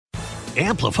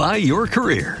Amplify your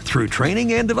career through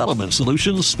training and development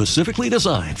solutions specifically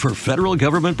designed for federal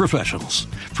government professionals.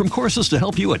 From courses to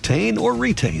help you attain or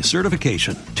retain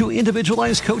certification, to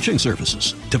individualized coaching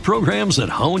services, to programs that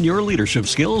hone your leadership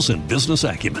skills and business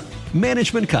acumen,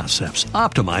 Management Concepts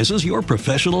optimizes your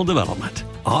professional development.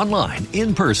 Online,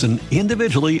 in person,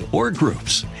 individually, or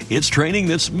groups, it's training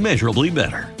that's measurably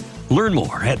better. Learn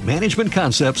more at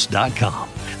managementconcepts.com.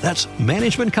 That's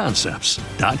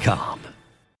managementconcepts.com.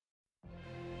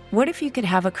 What if you could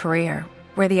have a career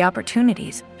where the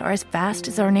opportunities are as vast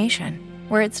as our nation,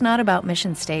 where it's not about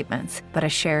mission statements, but a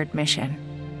shared mission?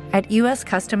 At U.S.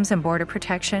 Customs and Border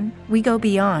Protection, we go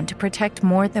beyond to protect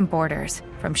more than borders.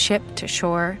 From ship to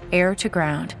shore, air to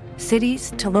ground,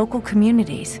 cities to local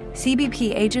communities,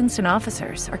 CBP agents and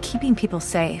officers are keeping people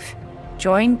safe.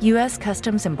 Join U.S.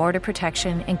 Customs and Border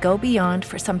Protection and go beyond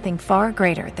for something far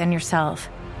greater than yourself.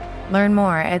 Learn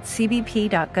more at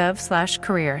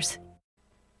cbp.gov/careers.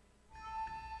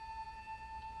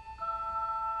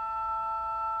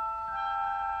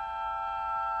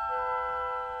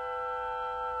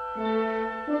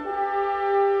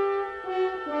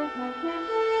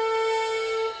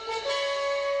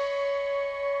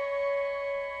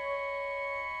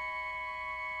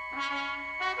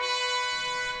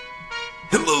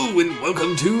 Hello and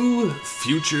welcome to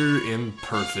Future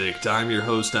Imperfect. I'm your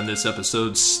host on this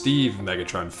episode, Steve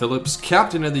Megatron Phillips,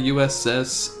 captain of the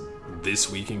USS This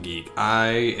Week in Geek.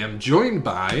 I am joined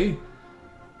by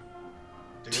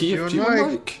TFG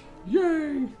Mike.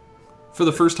 Yay! For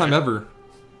the first time ever.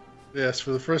 Yes,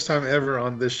 for the first time ever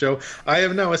on this show. I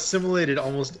have now assimilated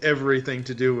almost everything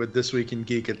to do with This Week in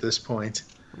Geek at this point.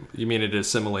 You mean it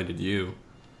assimilated you?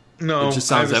 No. It just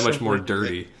sounds that much more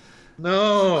dirty.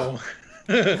 No.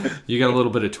 You got a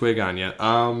little bit of twig on you.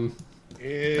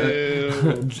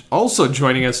 Ew. Also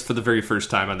joining us for the very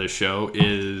first time on this show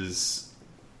is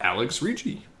Alex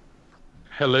Ricci.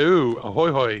 Hello.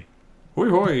 Ahoy hoy. Hoi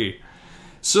hoi.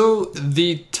 So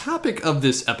the topic of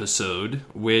this episode,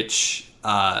 which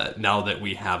now that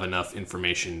we have enough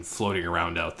information floating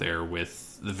around out there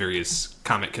with the various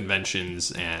comic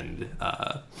conventions and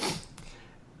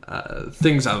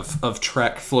things of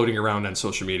Trek floating around on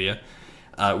social media,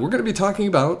 we're going to be talking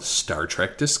about Star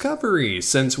Trek Discovery,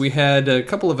 since we had a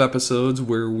couple of episodes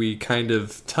where we kind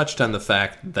of touched on the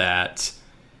fact that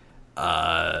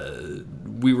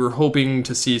we were hoping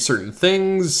to see certain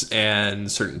things,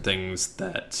 and certain things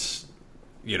that,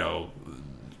 you know,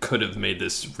 could have made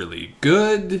this really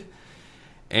good.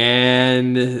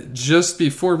 And just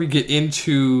before we get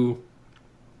into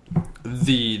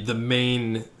the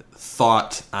main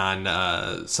thought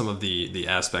on some of the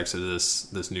aspects of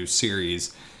this new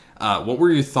series, what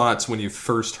were your thoughts when you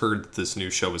first heard that this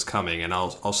new show was coming? And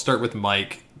I'll start with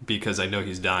Mike, because I know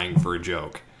he's dying for a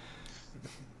joke.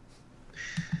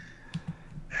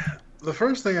 The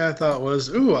first thing I thought was,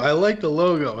 ooh, I like the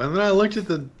logo. And then I looked at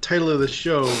the title of the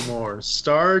show more.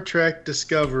 Star Trek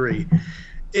Discovery.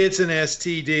 It's an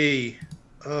STD.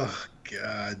 Oh,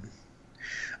 God.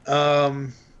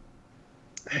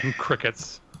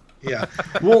 Crickets. Yeah.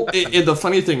 Well, the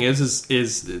funny thing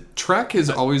is Trek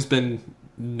has always been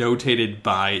notated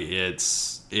by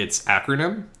its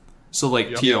acronym. So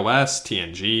like TOS,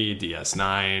 TNG,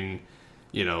 DS9,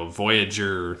 you know,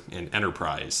 Voyager, and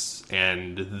Enterprise.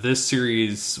 And this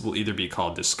series will either be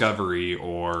called Discovery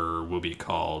or will be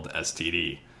called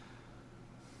STD.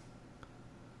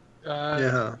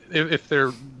 Yeah. If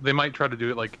they might try to do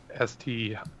it like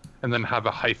ST and then have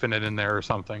a hyphen in there or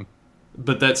something.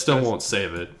 But that still won't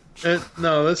save it.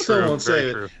 No, that still won't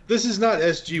say true. it. This is not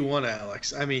SG1,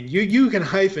 Alex. I mean, you can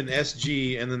hyphen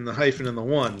SG and then the hyphen in the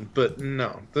 1, but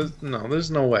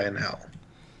there's no way in hell.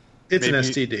 It's an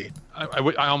STD.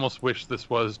 I almost wish this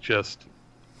was just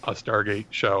a Stargate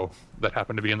show that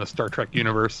happened to be in the Star Trek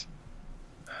universe.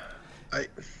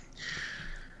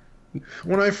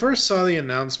 When I first saw the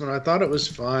announcement, I thought it was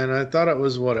fine. I thought it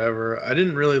was whatever. I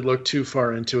didn't really look too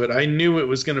far into it. I knew it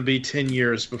was going to be 10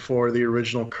 years before the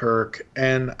original Kirk,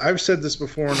 and I've said this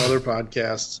before in other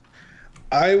podcasts.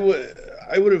 I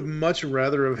would have much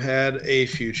rather have had a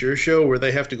future show where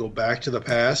they have to go back to the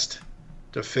past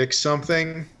to fix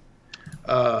something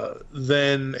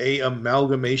than a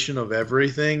amalgamation of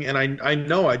everything. And I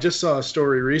know I just saw a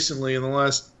story recently in the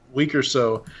last week or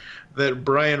so that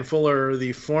Brian Fuller,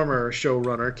 the former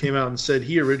showrunner, came out and said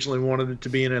he originally wanted it to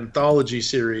be an anthology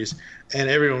series, and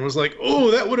everyone was like, oh,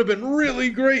 that would have been really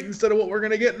great instead of what we're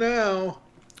going to get now.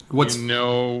 You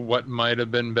know what might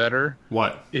have been better?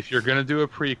 What? If you're going to do a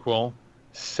prequel,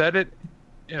 set it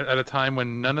at a time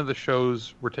when none of the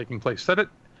shows were taking place. Set it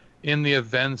in the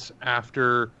events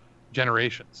after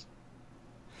Generations.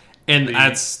 And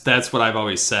that's what I've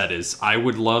always said is I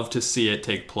would love to see it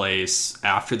take place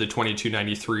after the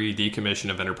 2293 decommission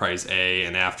of Enterprise A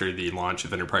and after the launch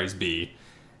of Enterprise B,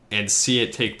 and see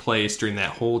it take place during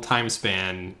that whole time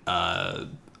span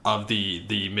of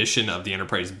the mission of the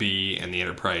Enterprise B and the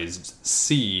Enterprise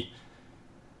C,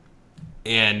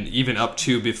 and even up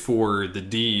to before the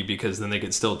D, because then they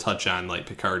could still touch on like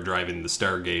Picard driving the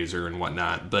Stargazer and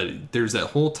whatnot. But there's that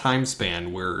whole time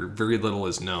span where very little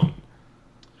is known.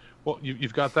 Well,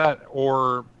 you've got that,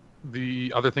 or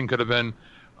the other thing could have been,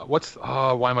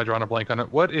 why am I drawing a blank on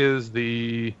it? What is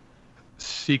the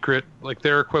secret, like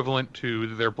their equivalent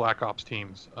to their Black Ops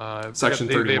teams? Section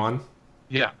 31?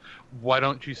 Yeah. Why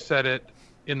don't you set it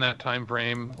in that time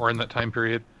frame or in that time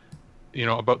period,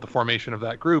 about the formation of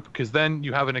that group? Because then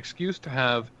you have an excuse to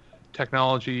have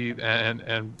technology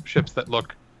and ships that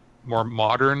look more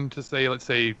modern, to say, let's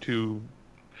say,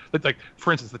 like,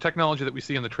 for instance, the technology that we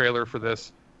see in the trailer for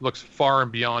this looks far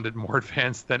and beyond and more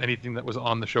advanced than anything that was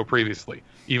on the show previously,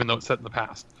 even though it's set in the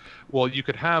past. Well, you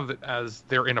could have it as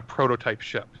they're in a prototype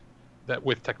ship that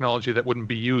with technology that wouldn't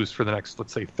be used for the next,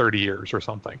 let's say, 30 years or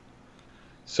something.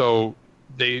 So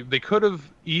they could have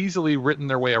easily written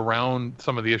their way around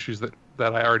some of the issues that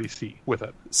I already see with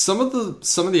it. Some of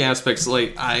the aspects,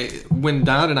 like when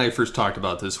Don and I first talked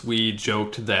about this, we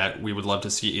joked that we would love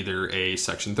to see either a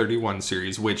Section 31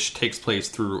 series, which takes place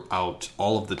throughout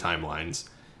all of the timelines,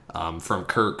 from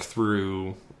Kirk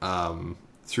through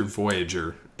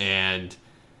Voyager, and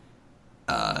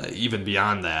even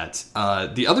beyond that.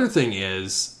 The other thing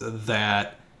is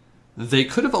that they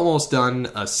could have almost done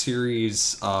a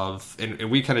series of, and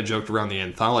we kind of joked around the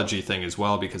anthology thing as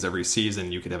well, because every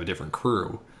season you could have a different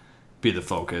crew be the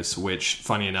focus, which,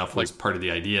 funny enough, was part of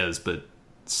the ideas, but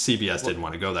CBS didn't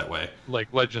want to go that way. Like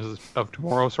Legends of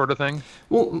Tomorrow sort of thing?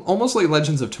 Well, almost like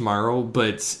Legends of Tomorrow,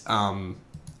 but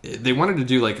they wanted to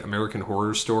do like American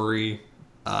Horror Story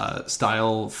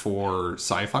style for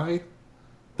sci-fi,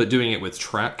 but doing it with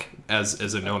Trek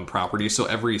as a known property, so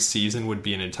every season would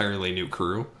be an entirely new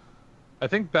crew. I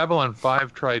think Babylon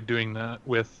 5 tried doing that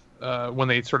with when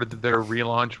they sort of did their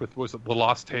relaunch with, was it The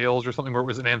Lost Tales or something, where it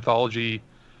was an anthology,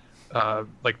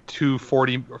 like 2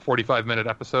 40 or 45-minute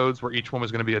episodes where each one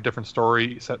was going to be a different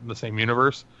story set in the same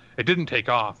universe. It didn't take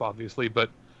off, obviously,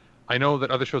 but I know that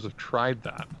other shows have tried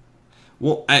that.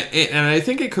 Well, I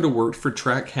think it could have worked for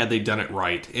Trek had they done it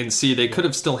right. And see, they could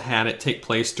have still had it take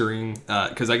place during,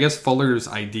 because I guess Fuller's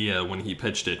idea when he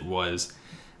pitched it was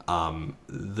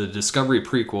the Discovery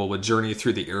prequel would journey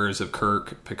through the eras of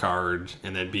Kirk, Picard,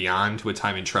 and then beyond to a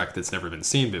time in Trek that's never been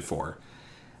seen before.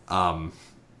 And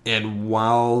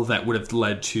while that would have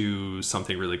led to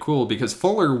something really cool, because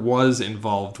Fuller was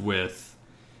involved with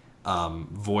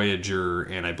Voyager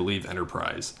and I believe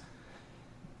Enterprise.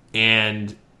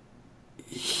 And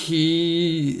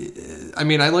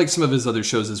I like some of his other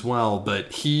shows as well,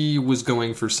 but he was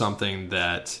going for something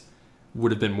that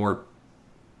would have been more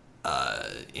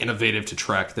innovative to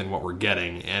Trek than what we're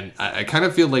getting, and I kind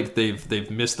of feel like they've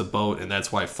missed the boat, and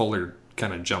that's why Fuller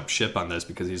kind of jumped ship on this,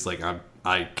 because he's like,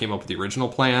 I came up with the original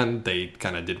plan, they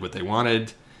kind of did what they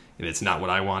wanted, and it's not what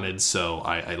I wanted, so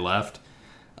I left.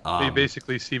 They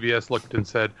basically, CBS looked and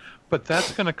said, but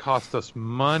that's going to cost us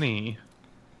money.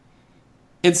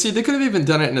 And see, they could have even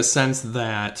done it in a sense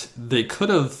that they could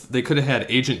have had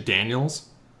Agent Daniels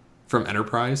from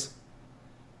Enterprise,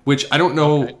 which I don't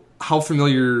know. Okay. How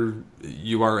familiar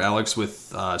you are, Alex,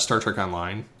 with Star Trek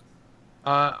Online?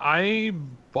 I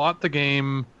bought the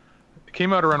game. It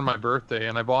came out around my birthday,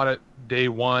 and I bought it day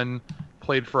one,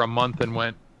 played for a month, and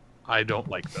went, I don't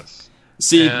like this.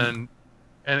 See, and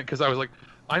because I was like,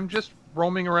 I'm just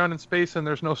roaming around in space, and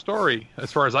there's no story,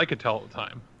 as far as I could tell at the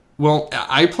time. Well,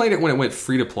 I played it when it went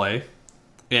free to play,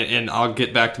 and I'll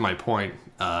get back to my point.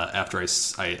 After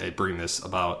I bring this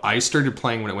about, I started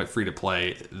playing when it went free to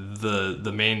play.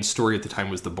 The main story at the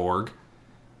time was the Borg.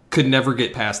 Could never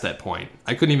get past that point.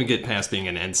 I couldn't even get past being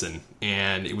an ensign,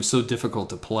 and it was so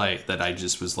difficult to play that I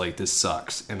just was like, this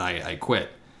sucks, and I quit.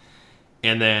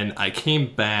 And then I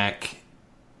came back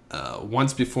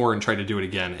once before and tried to do it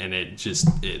again, and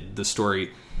the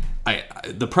story.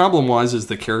 The problem was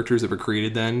the characters that were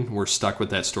created then were stuck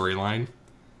with that storyline.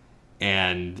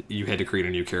 And you had to create a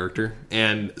new character.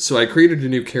 And so I created a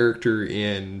new character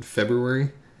in February.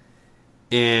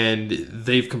 And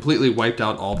they've completely wiped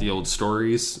out all the old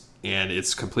stories. And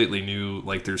it's completely new.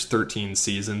 Like, there's 13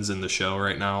 seasons in the show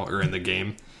right now, or in the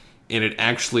game. And it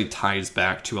actually ties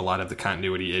back to a lot of the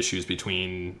continuity issues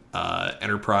between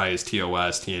Enterprise,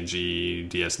 TOS, TNG,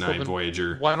 DS9,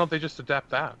 Voyager. Why don't they just adapt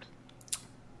that?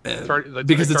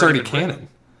 Because it's already canon.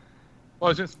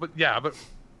 Well, but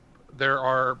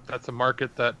that's a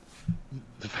market that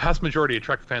the vast majority of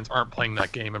Trek fans aren't playing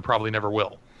that game and probably never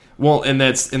will. Well, and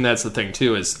that's the thing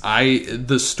too, is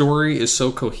the story is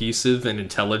so cohesive and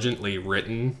intelligently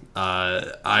written.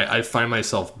 I find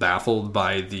myself baffled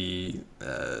by the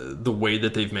way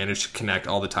that they've managed to connect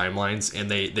all the timelines, and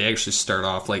they actually start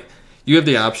off like, you have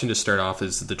the option to start off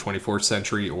as the 24th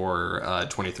century or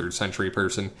 23rd century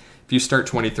person. If you start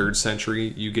 23rd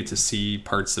century, you get to see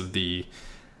parts of the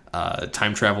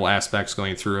time travel aspects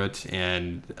going through it,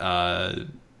 and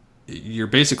you're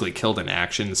basically killed in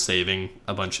action saving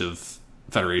a bunch of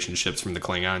Federation ships from the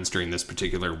Klingons during this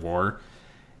particular war.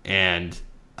 And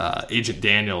Agent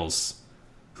Daniels,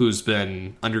 who's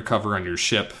been undercover on your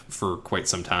ship for quite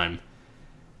some time,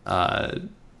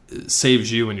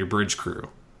 saves you and your bridge crew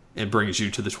and brings you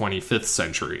to the 25th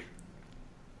century.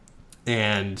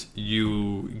 And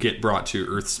you get brought to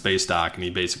Earth's space dock, and he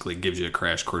basically gives you a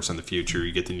crash course on the future.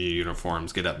 You get the new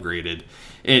uniforms, get upgraded,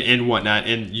 and whatnot,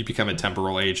 and you become a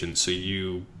temporal agent, so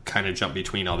you kind of jump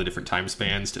between all the different time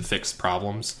spans to fix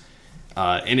problems.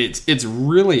 And it's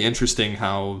really interesting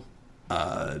how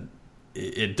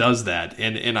it does that.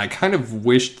 And I kind of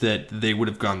wished that they would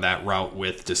have gone that route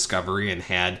with Discovery and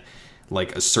had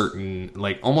like a certain,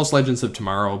 like almost Legends of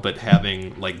Tomorrow, but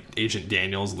having like Agent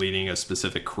Daniels leading a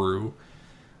specific crew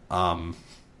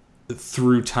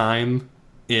through time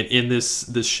in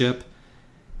this ship.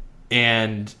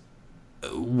 And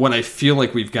what I feel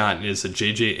like we've gotten is a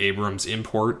J.J. Abrams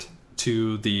import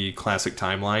to the classic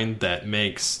timeline that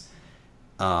makes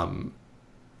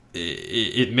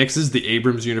it mixes the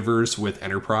Abrams universe with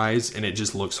Enterprise, and it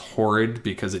just looks horrid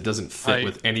because it doesn't fit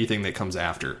with anything that comes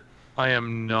after. I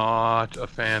am not a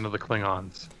fan of the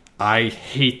Klingons. I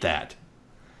hate that.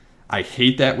 I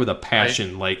hate that with a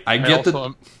passion. I'm not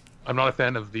a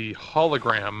fan of the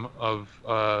hologram of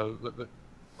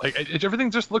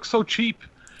everything just looks so cheap.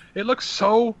 It looks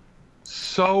so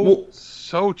cheap.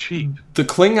 The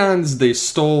Klingons, they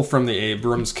stole from the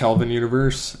Abrams Kelvin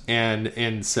universe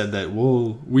and said that,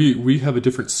 well, we have a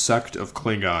different sect of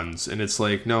Klingons. And it's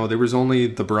like, no, there was only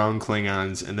the brown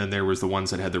Klingons, and then there was the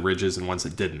ones that had the ridges and ones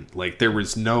that didn't. Like, there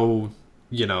was no,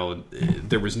 green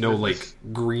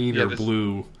or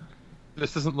blue.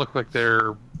 This doesn't look like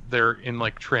they're in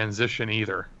like transition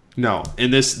either. No,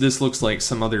 and this looks like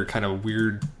some other kind of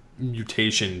weird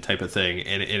mutation type of thing,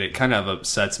 and it kind of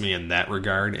upsets me in that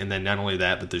regard. And then not only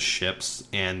that, but the ships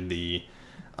and the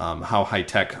how high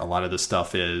tech a lot of the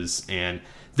stuff is. And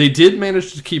they did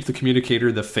manage to keep the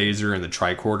communicator, the phaser, and the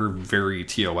tricorder very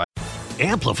TOS.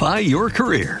 Amplify your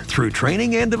career through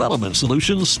training and development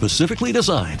solutions specifically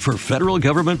designed for federal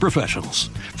government professionals.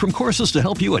 From courses to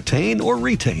help you attain or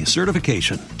retain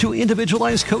certification, to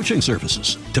individualized coaching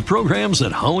services, to programs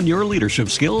that hone your leadership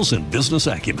skills and business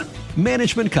acumen,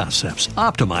 Management Concepts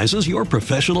optimizes your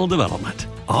professional development.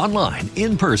 Online,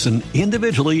 in person,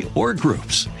 individually, or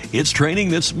groups, it's training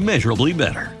that's measurably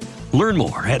better. Learn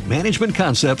more at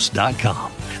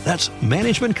managementconcepts.com. That's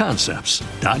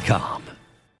managementconcepts.com.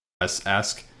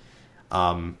 Ask the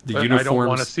but uniforms. I don't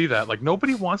want to see that. Like,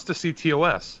 nobody wants to see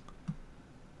TOS.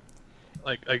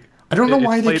 Like I don't know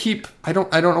why they keep. I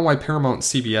don't know why Paramount and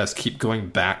CBS keep going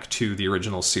back to the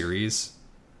original series.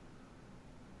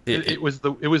 It was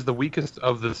the weakest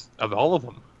of all of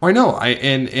them. I know.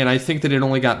 And I think that it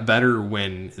only got better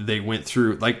when they went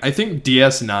through. Like, I think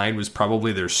DS9 was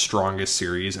probably their strongest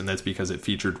series, and that's because it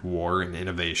featured war and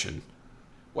innovation.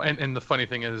 And the funny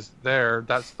thing is,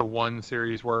 that's the one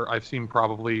series where I've seen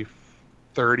probably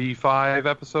 35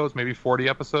 episodes, maybe 40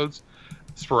 episodes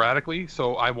sporadically.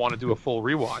 So I want to do a full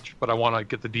rewatch, but I want to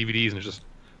get the DVDs and just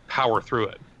power through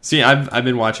it. See, I've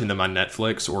been watching them on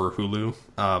Netflix or Hulu,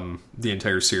 the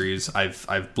entire series. I've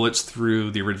blitzed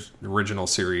through the original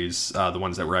series, the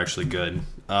ones that were actually good,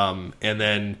 and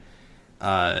then.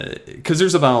 Because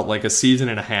there's about like a season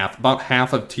and a half, about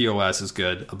half of TOS is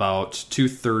good, about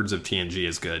 2/3 of TNG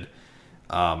is good,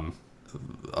 about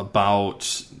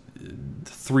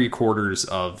 3/4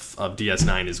 of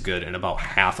DS9 is good, and about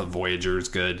half of Voyager is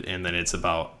good, and then it's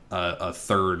about a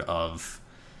third of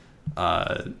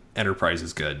Enterprise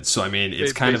is good. So I mean,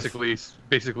 it's kind of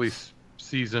basically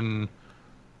season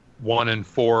 1 and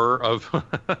 4 of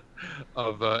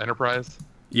of Enterprise.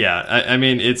 Yeah, I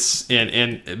mean, it's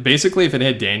and basically if it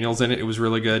had Daniels in it, it was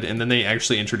really good. And then they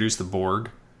actually introduced the Borg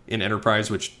in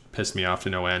Enterprise, which pissed me off to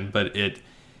no end. But it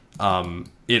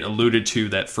alluded to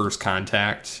that First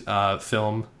Contact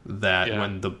film that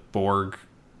when the Borg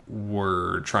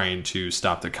were trying to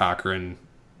stop the Cochrane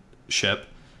ship,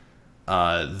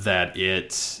 that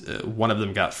one of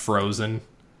them got frozen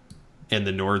in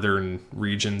the northern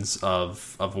regions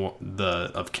of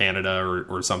Canada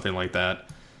or something like that.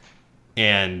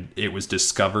 And it was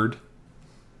discovered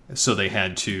so they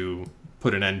had to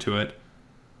put an end to it.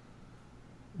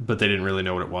 But they didn't really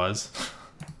know what it was,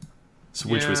 so,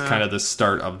 which was kind of the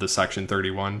start of the Section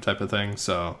 31 type of thing.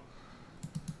 So,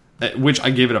 which I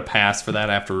gave it a pass for that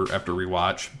after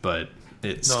rewatch, but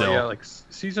like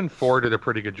season 4 did a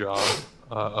pretty good job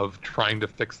of trying to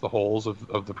fix the holes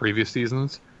of the previous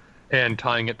seasons and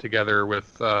tying it together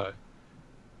with. I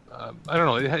don't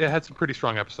know. It had some pretty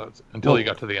strong episodes until you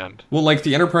got to the end. Well, like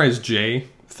the Enterprise J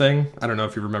thing. I don't know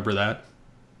if you remember that.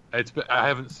 I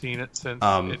haven't seen it since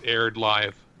it aired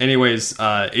live. Anyways,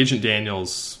 Agent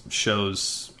Daniels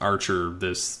shows Archer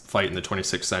this fight in the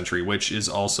 26th century, which is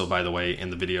also, by the way,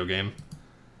 in the video game.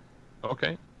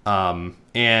 Okay.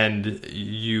 And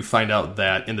you find out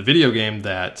that in the video game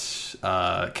that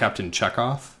Captain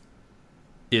Chekhov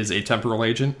is a temporal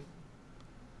agent.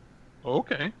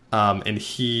 Okay. And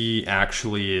he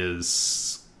actually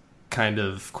is kind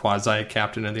of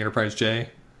quasi-captain of the Enterprise J.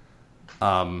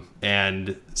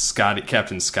 And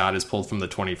Captain Scott is pulled from the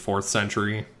 24th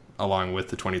century, along with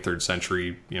the 23rd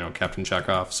century, Captain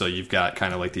Chekhov. So you've got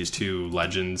kind of like these two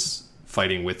legends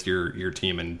fighting with your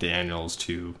team and Daniels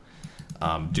to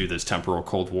do this temporal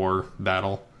Cold War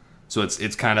battle. So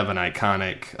it's kind of an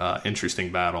iconic,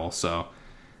 interesting battle. So.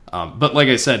 But like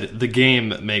I said, the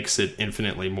game makes it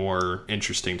infinitely more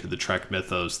interesting to the Trek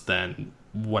mythos than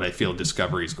what I feel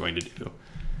Discovery is going to do.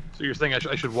 So you're saying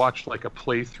I should watch like a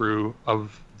playthrough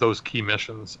of those key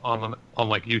missions on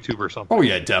like YouTube or something? Oh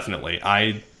yeah, definitely.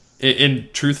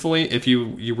 And truthfully, if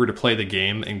you were to play the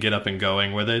game and get up and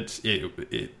going with it,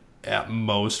 it at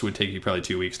most would take you probably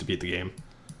 2 weeks to beat the game.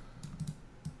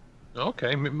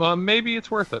 Okay, maybe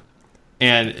it's worth it.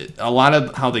 And a lot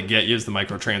of how they get you is the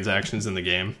microtransactions in the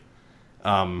game.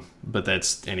 But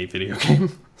that's any video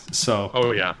game. So,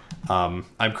 oh yeah.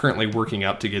 I'm currently working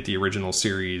up to get the original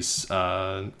series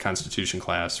Constitution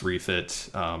class refit,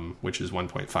 which is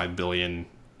 1.5 billion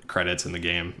credits in the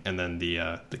game, and then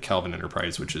the Kelvin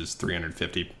Enterprise, which is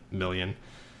 350 million.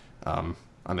 I'm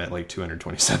at like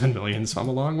 227 million, so I'm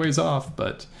a long ways off.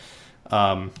 But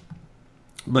yeah,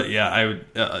 I would.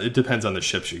 It depends on the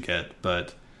ships you get,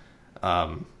 but.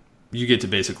 You get to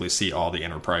basically see all the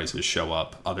Enterprises show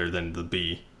up other than the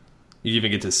B. You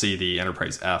even get to see the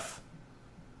Enterprise F.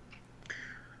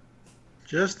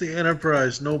 Just the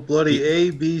Enterprise, no bloody A,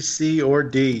 B, C, or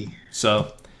D.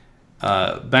 So,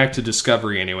 back to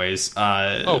Discovery anyways.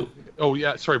 Oh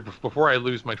yeah, sorry, before I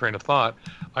lose my train of thought,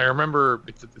 I remember,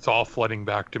 it's all flooding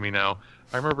back to me now.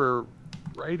 I remember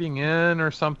writing in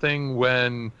or something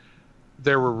when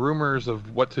there were rumors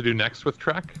of what to do next with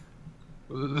Trek.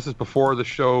 This is before the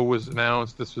show was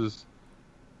announced. This was,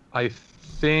 I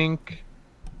think,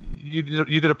 you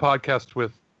did a podcast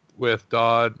with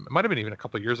Dodd. It might have been even a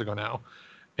couple of years ago now.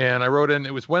 And I wrote in,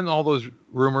 it was when all those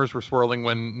rumors were swirling,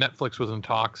 when Netflix was in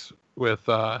talks with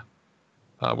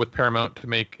Paramount to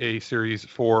make a series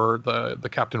for the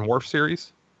Captain Worf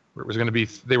series. Where it was going to be,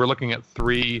 they were looking at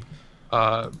 3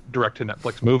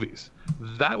 direct-to-Netflix movies.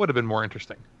 That would have been more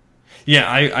interesting. Yeah,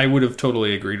 I would have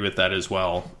totally agreed with that as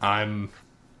well.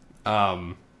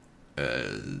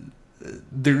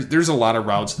 There's a lot of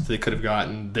routes that they could have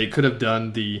gotten. They could have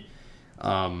done the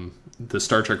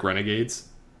Star Trek Renegades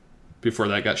before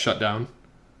that got shut down,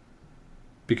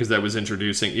 because that was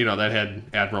introducing, that had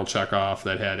Admiral Chekhov,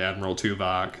 that had Admiral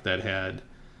Tuvok, that had,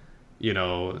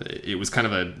 it was kind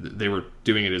of they were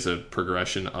doing it as a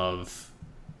progression of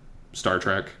Star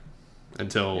Trek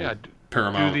until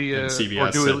Paramount and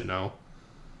CBS said no.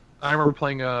 I remember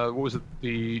playing, what was it?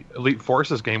 The Elite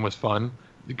Forces game was fun.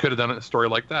 You could have done a story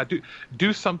like that.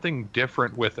 Do something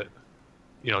different with it.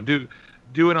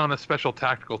 Do it on a special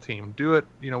tactical team. Do it.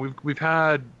 We've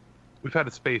had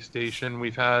a space station.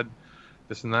 We've had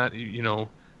this and that.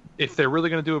 If they're really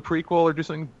going to do a prequel or do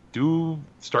something, do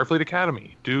Starfleet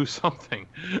Academy. Do something.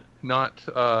 Not.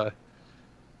 Well,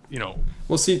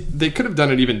 see, they could have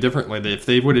done it even differently. If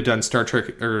they would have done Star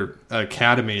Trek or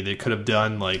Academy, they could have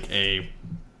done like a.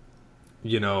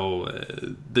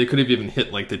 They could have even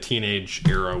hit like the teenage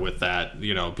era with that,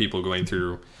 people going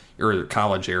through, or the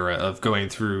college era of going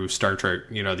through Star Trek,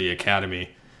 the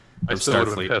Academy of Starfleet. I still would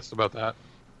have been pissed about that.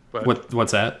 But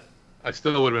what's that? I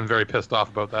still would have been very pissed off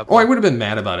about that. Oh, I would have been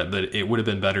mad about it, but it would have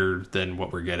been better than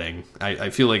what we're getting. I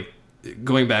feel like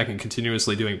going back and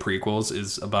continuously doing prequels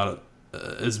is about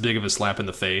as big of a slap in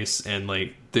the face, and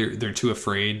like they're too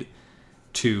afraid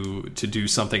to do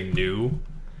something new.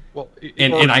 Well,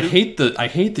 I hate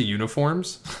the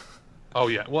uniforms. Oh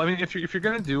yeah. Well, I mean, if you're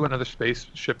gonna do another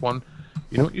spaceship one,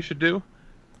 you know what you should do?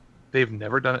 They've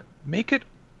never done it. Make it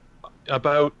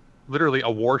about literally a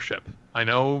warship. I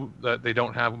know that they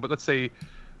don't have, but let's say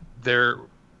they're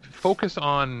focus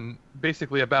on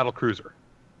basically a battle cruiser.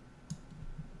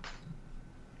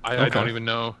 I don't even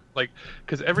know, like,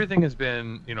 because everything has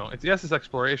been, it's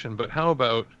exploration, but how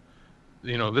about,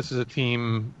 this is a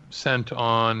team sent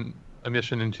on a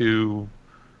mission into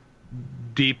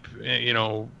deep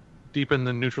in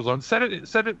the neutral zone. Set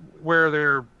it where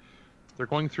they're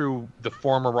going through the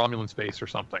former Romulan space or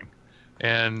something,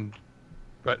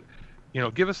 but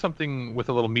give us something with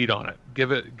a little meat on it.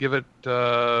 Give it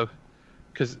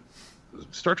because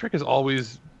Star Trek is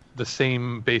always the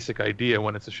same basic idea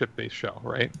when it's a ship-based show,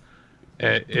 right?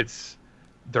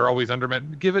 They're always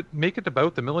undermanned. Make it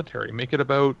about the military. Make it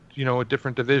about a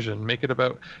different division. Make it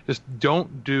about, just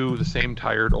don't do the same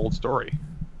tired old story.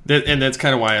 And that's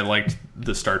kind of why I liked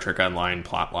the Star Trek Online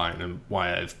plotline and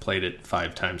why I've played it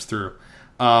 5 times through.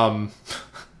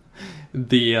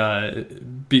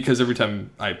 Because every time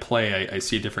I play, I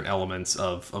see different elements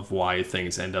of why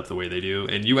things end up the way they do,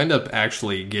 and you end up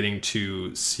actually getting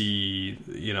to see,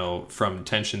 from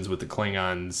tensions with the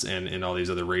Klingons and all these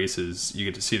other races, you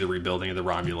get to see the rebuilding of the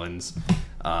Romulans,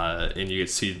 and you get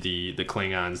to see the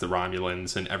Klingons, the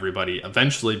Romulans, and everybody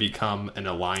eventually become an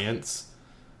alliance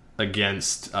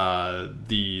against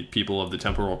the people of the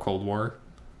Temporal Cold War.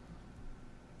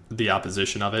 The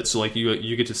opposition of it. So like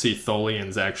you get to see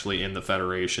Tholians actually in the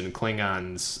Federation,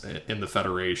 Klingons in the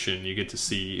Federation. You get to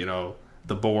see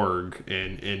the Borg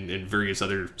and various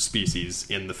other species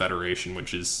in the Federation,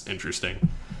 which is interesting.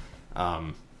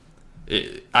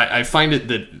 I find it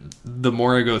that the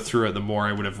more I go through it, the more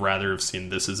I would have rather have seen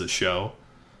this as a show,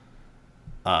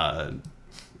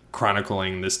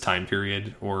 chronicling this time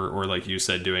period, or like you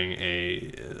said, doing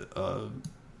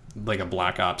like a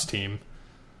Black Ops team.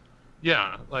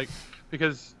 Yeah,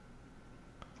 because,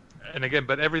 and again,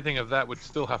 but everything of that would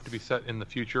still have to be set in the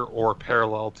future or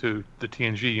parallel to the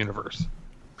TNG universe.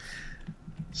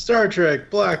 Star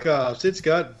Trek Black Ops, it's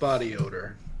got body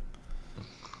odor.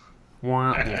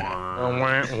 Wah,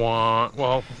 wah.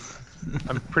 Well,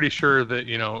 I'm pretty sure that,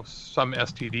 some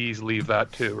STDs leave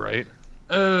that too, right?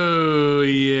 Oh,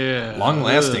 yeah.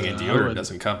 Long-lasting and deodorant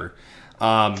doesn't cover.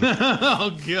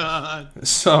 Oh, God.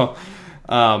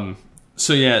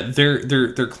 So yeah,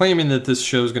 they're claiming that this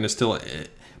show's going to still.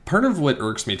 Part of what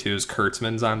irks me too is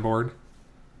Kurtzman's on board,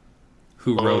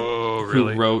 who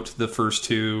wrote the first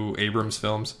 2 Abrams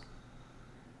films.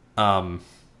 And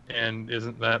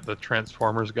isn't that the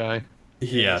Transformers guy?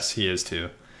 Yes, he is too.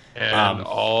 And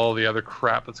all the other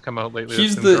crap that's come out lately.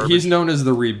 He's known as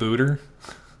the rebooter.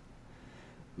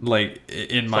 Like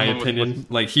in my opinion,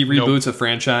 like he reboots a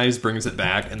franchise, brings it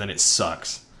back, and then it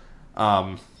sucks.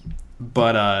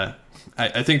 But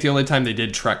I think the only time they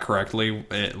did Trek correctly,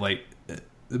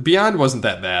 Beyond wasn't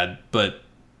that bad, but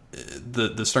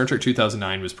the Star Trek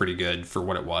 2009 was pretty good for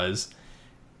what it was.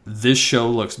 This show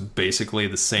looks basically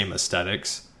the same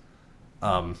aesthetics.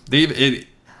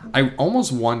 I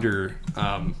almost wonder.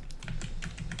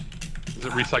 Is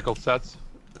it recycled sets?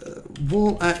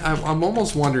 Well, I'm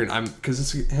almost wondering. Because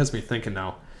this has me thinking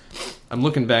now. I'm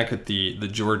looking back at the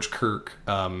George Kirk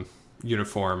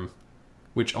uniform,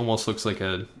 which almost looks like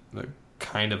a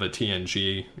kind of a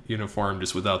TNG uniform,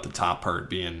 just without the top part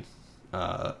being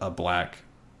a black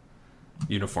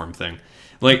uniform thing.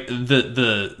 Like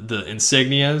the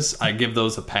insignias, I give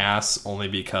those a pass only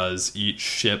because each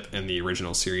ship in the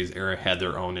original series era had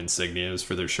their own insignias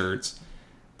for their shirts.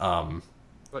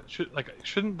 But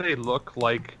shouldn't they look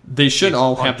like they should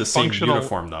all have the same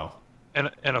uniform though, and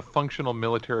a functional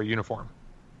military uniform?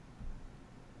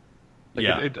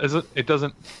 Yeah, it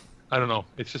doesn't. I don't know.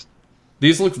 It's just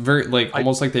these look very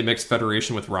almost like they mixed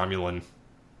Federation with Romulan.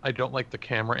 I don't like the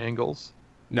camera angles.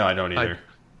 No, I don't either.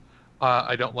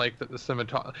 I don't like that the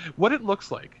cinematography. What it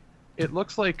looks like. It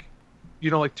looks like,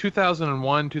 like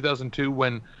 2001, 2002,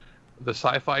 when the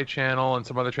Sci-Fi Channel and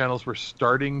some other channels were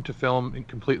starting to film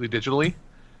completely digitally,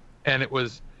 and it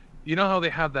was, how they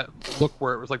had that look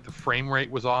where it was like the frame rate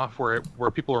was off, where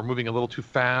people were moving a little too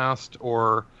fast,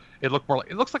 or it looked more like,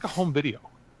 it looks like a home video.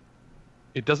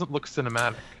 It doesn't look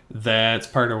cinematic. That's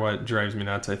part of what drives me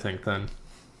nuts, I think, then.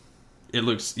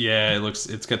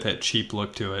 It's got that cheap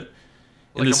look to it.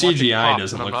 And the CGI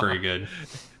doesn't look very good.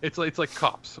 It's like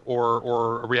Cops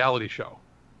or a reality show.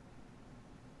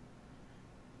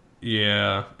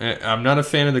 Yeah, I'm not a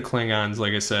fan of the Klingons.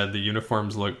 Like I said, the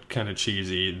uniforms look kind of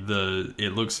cheesy.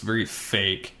 It looks very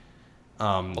fake.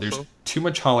 There's too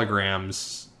much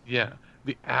holograms. Yeah,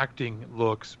 the acting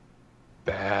looks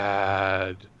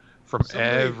bad from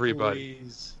everybody.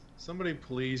 Somebody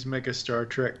please make a Star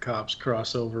Trek Cops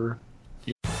crossover.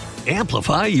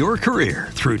 Amplify your career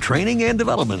through training and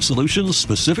development solutions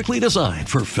specifically designed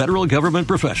for federal government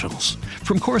professionals.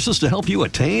 From courses to help you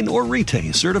attain or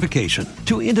retain certification,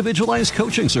 to individualized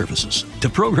coaching services, to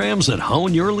programs that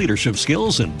hone your leadership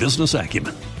skills and business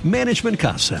acumen, Management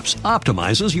Concepts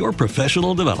optimizes your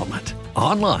professional development.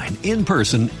 Online, in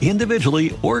person,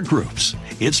 individually, or groups,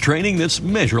 it's training that's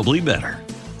measurably better.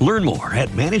 Learn more at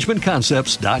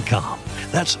managementconcepts.com.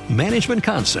 That's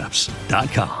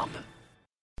managementconcepts.com.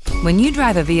 When you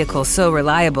drive a vehicle so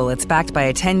reliable it's backed by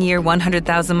a 10-year,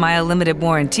 100,000-mile limited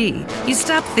warranty, you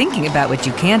stop thinking about what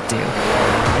you can't do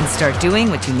and start doing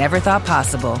what you never thought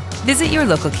possible. Visit your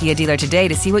local Kia dealer today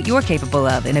to see what you're capable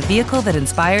of in a vehicle that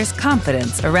inspires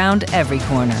confidence around every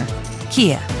corner.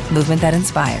 Kia, movement that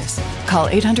inspires. Call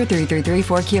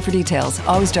 800-333-4KIA for details.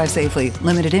 Always drive safely.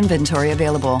 Limited inventory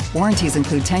available. Warranties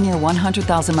include 10-year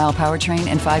 100,000-mile powertrain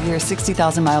and 5-year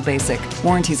 60,000-mile basic.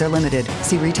 Warranties are limited.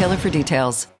 See retailer for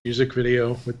details. Music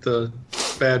video with the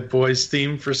Bad Boys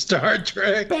theme for Star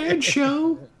Trek. Bad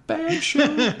show.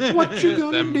 What you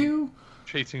gonna do?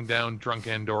 Chasing down drunk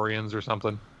Andorians or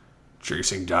something.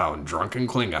 Chasing down drunken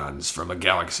Klingons from a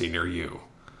galaxy near you.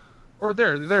 Or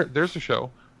there's a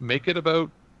show. Make it about,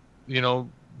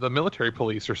 the military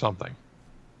police or something.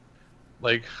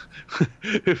 Like,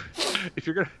 if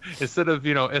you're gonna, instead of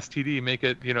STD, make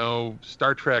it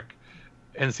Star Trek,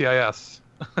 NCIS.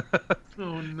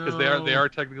 Oh no! Because they are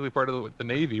technically part of the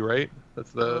Navy, right? That's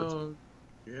the. Oh,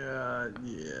 yeah.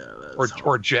 That's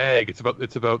or JAG. It's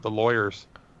about the lawyers.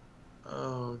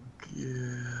 Oh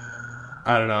yeah.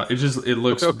 I don't know. It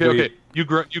looks. Okay. You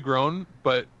grown,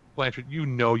 but Blanchard,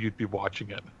 you'd be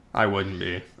watching it. I wouldn't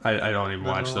be. I don't even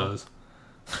watch those.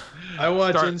 I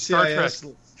watch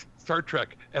NCIS. Star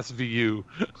Trek SVU.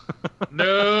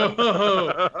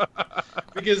 No,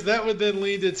 because that would then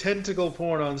lead to tentacle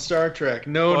porn on Star Trek.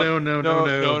 No.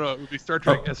 It would be Star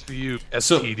Trek SVU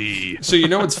STD. So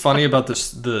what's funny about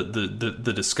this?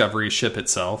 The Discovery ship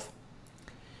itself.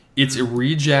 It's a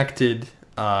rejected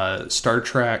Star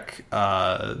Trek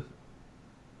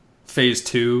Phase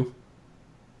 2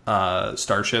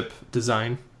 starship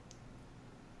design.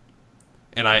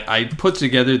 And I put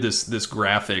together this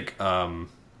graphic a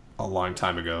long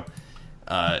time ago.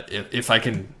 If I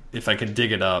can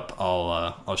dig it up,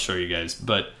 I'll show you guys.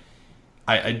 But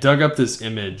I dug up this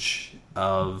image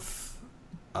of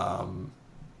the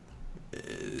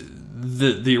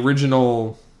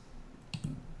original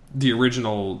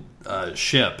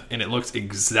ship, and it looks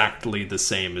exactly the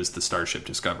same as the Starship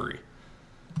Discovery.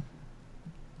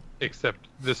 Except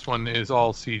this one is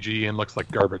all CG and looks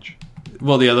like garbage.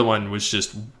 Well, the other one was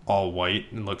just all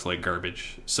white and looks like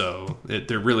garbage. So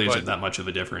there really isn't that much of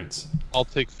a difference. I'll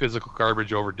take physical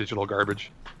garbage over digital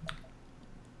garbage.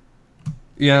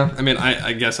 Yeah, I mean,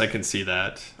 I guess I can see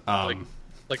that.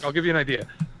 Like I'll give you an idea.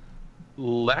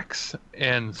 Lex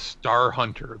and Star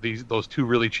Hunter, those two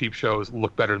really cheap shows,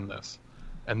 look better than this.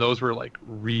 And those were like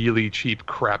really cheap,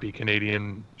 crappy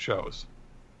Canadian shows.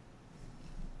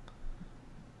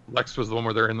 Lex was the one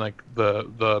where they're in like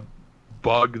the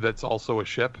bug that's also a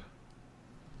ship.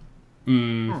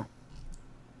 I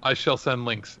shall send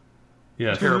links.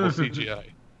 Yeah. Terrible CGI.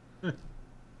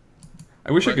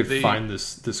 I wish I could find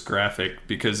this graphic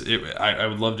because I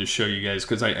would love to show you guys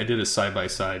because I did a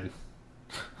side-by-side.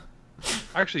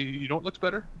 Actually, you know what looks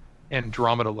better?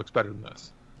 Andromeda looks better than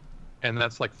this. And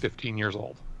that's like 15 years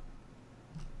old.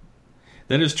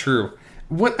 That is true.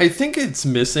 What I think it's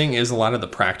missing is a lot of the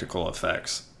practical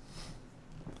effects.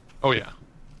 Oh, yeah.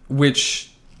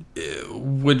 Which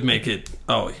would make it...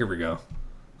 Oh, here we go.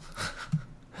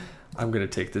 I'm going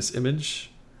to take this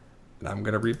image and I'm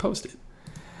going to repost it.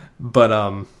 But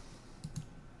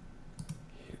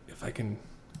if I can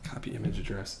copy image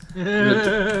address. I'm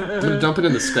going to dump it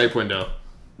in the Skype window.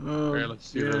 Oh, Here, let's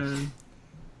see this.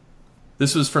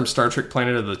 This was from Star Trek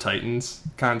Planet of the Titans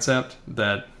concept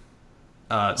that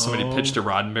somebody pitched to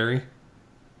Roddenberry.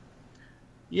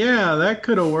 Yeah, that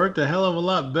could have worked a hell of a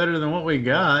lot better than what we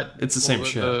got. It's the same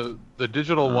shit. The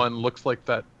digital one looks like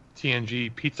that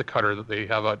TNG pizza cutter that they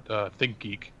have at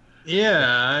ThinkGeek. Yeah,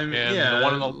 I mean, And yeah.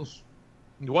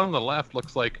 the one on the left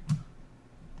looks like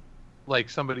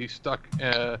somebody stuck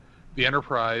the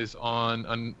Enterprise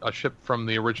on a ship from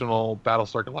the original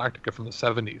Battlestar Galactica from the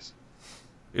 70s.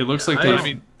 It looks like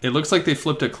it looks like they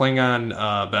flipped a Klingon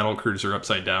battlecruiser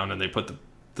upside down and they put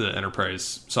the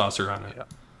Enterprise saucer on it. Yeah.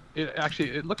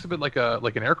 It looks a bit like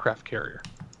an aircraft carrier.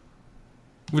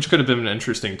 Which could have been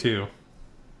interesting too.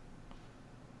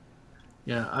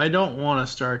 Yeah, I don't want a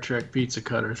Star Trek pizza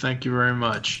cutter. Thank you very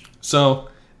much. So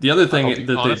the other thing I'll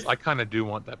be honest, I kind of do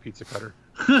want that pizza cutter.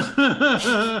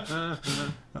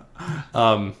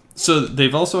 So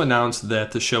they've also announced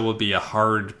that the show will be a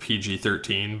hard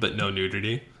PG-13, but no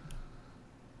nudity.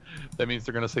 That means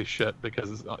they're going to say shit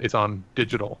because it's on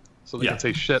digital. So they can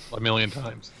say shit a million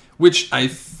times. Which I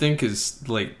think is,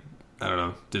 like, I don't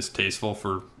know, distasteful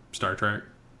for Star Trek.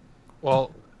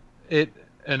 Well,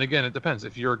 and again, it depends.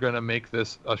 If you're going to make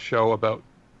this a show about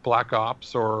Black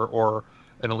Ops or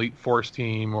an elite force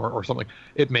team or something,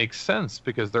 it makes sense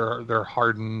because they're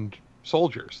hardened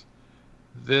soldiers.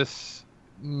 This,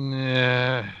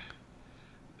 it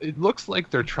looks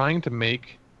like they're trying to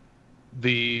make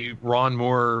the Ron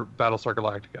Moore Battlestar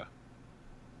Galactica.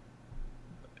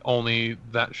 Only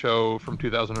that show from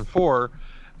 2004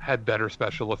 had better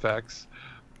special effects,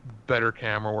 better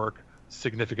camera work,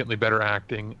 significantly better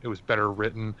acting. It was better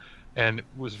written, and it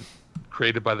was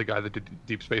created by the guy that did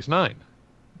Deep Space Nine.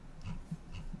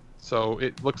 So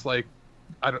it looks like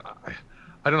I don't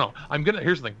know.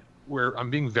 Here's the thing, where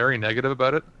I'm being very negative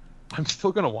about it. I'm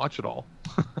still gonna watch it all.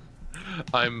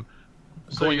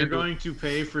 So you're going to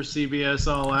pay for CBS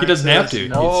All Access? He doesn't have to.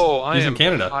 He's in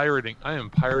Canada. I am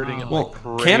pirating it like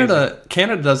crazy.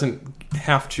 Canada doesn't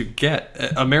have to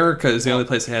get. America is the only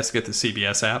place that has to get the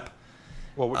CBS app.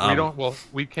 Well, we don't. Well,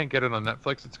 we can't get it on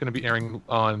Netflix. It's going to be airing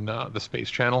on the Space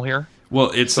Channel here.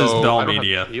 Well, it says Bell Media. I don't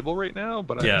have cable right now,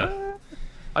 but yeah,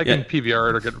 I can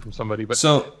PVR it or get it from somebody.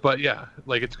 But yeah,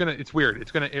 like it's weird.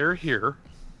 It's going to air here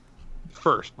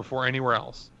first before anywhere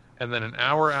else, and then an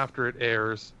hour after it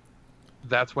airs,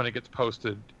 that's when it gets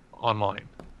posted online,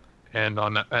 and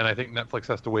I think Netflix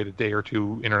has to wait a day or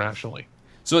two internationally.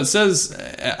 So it says,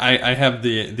 I have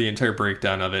the entire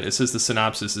breakdown of it. It says the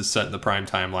synopsis is set in the prime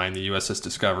timeline. The USS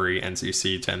Discovery,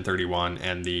 NCC 1031,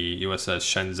 and the USS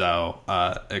Shenzhou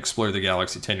explore the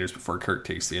galaxy 10 years before Kirk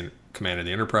takes the command of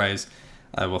the Enterprise.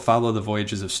 Will follow the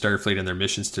voyages of Starfleet and their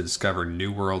missions to discover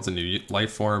new worlds and new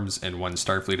life forms, and one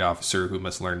Starfleet officer who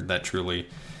must learn that to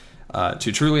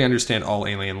truly understand all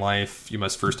alien life, you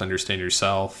must first understand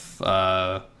yourself.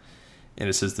 And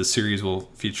it says the series will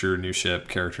feature new ship,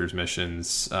 characters,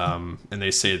 missions, and they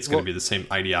say it's going to be the same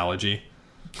ideology.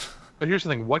 But here's the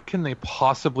thing. What can they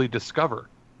possibly discover?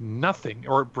 Nothing,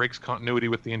 or it breaks continuity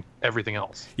with everything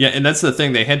else. Yeah, and that's the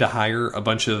thing. They had to hire a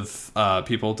bunch of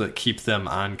people to keep them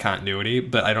on continuity,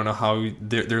 but I don't know how.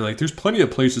 They're like, there's plenty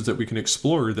of places that we can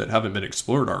explore that haven't been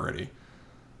explored already.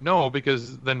 No,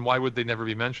 because then why would they never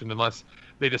be mentioned unless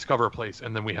they discover a place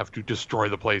and then we have to destroy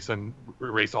the place and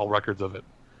erase all records of it?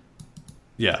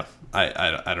 Yeah,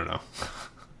 I don't know.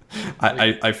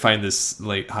 I find this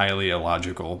like highly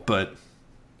illogical, but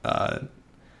and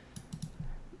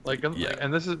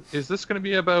this is this going to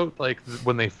be about like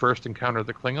when they first encountered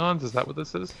the Klingons? Is that what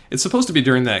this is? It's supposed to be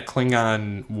during that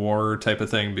Klingon war type of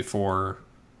thing before.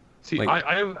 See,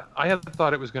 I had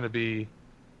thought it was going to be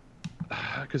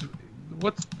because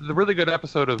what's the really good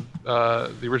episode of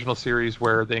the original series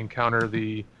where they encounter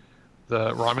the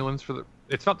Romulans for the?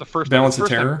 It's not the first. Balance of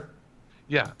Terror.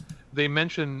 Yeah, they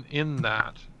mention in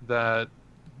that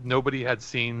nobody had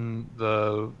seen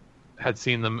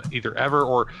them either ever,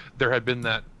 or there had been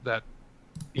that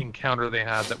encounter they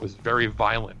had that was very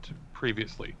violent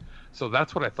previously. So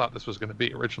that's what I thought this was going to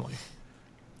be originally,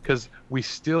 because we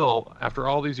still, after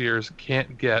all these years,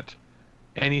 can't get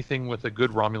anything with a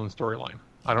good Romulan storyline.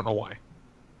 I don't know why.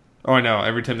 Oh, I know.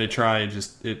 Every time they try,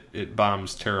 it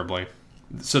bombs terribly.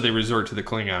 So they resort to the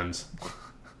Klingons.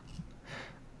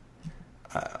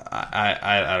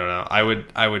 I don't know.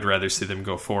 I would rather see them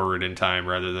go forward in time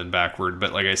rather than backward.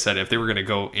 But like I said, if they were going to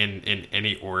go in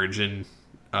any origin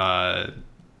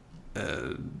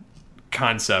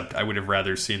concept, I would have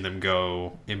rather seen them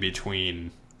go in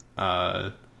between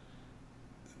the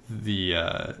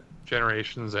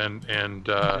generations and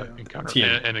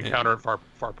encounter at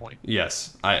Farpoint.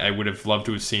 Yes, I would have loved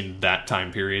to have seen that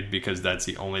time period because that's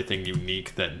the only thing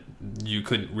unique that you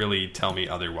couldn't really tell me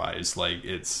otherwise. Like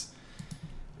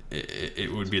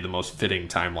it would be the most fitting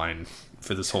timeline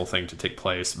for this whole thing to take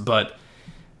place. But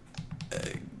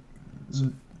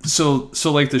so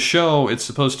like the show, it's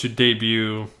supposed to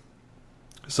debut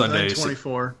Sunday,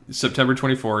 September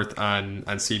 24th on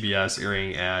CBS,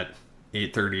 airing at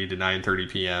 8:30 to 9:30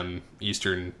 p.m.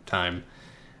 Eastern time.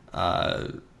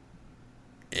 And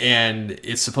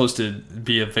it's supposed to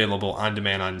be available on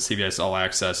demand on CBS All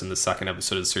Access, and the second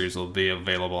episode of the series will be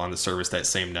available on the service that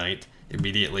same night,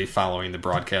 immediately following the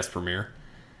broadcast premiere.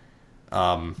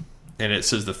 And it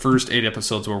says the first 8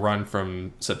 episodes will run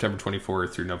from September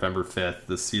 24th through November 5th.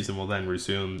 The season will then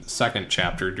resume the second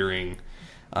chapter during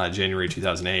January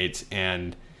 2008.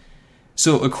 And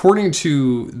so according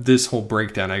to this whole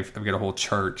breakdown, I've got a whole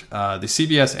chart. The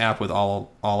CBS app with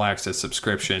all access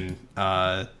subscription,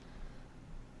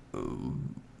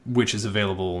 which is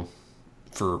available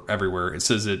for everywhere. It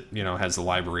says it, has the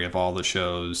library of all the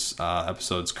shows,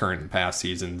 episodes, current and past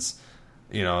seasons,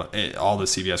 all the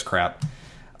CBS crap.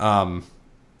 And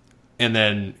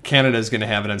then Canada is going to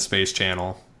have it on Space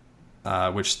Channel,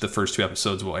 which the first 2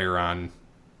 episodes will air on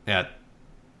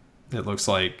it looks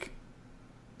like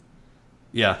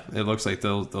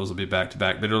those will be back to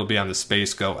back, but it'll be on the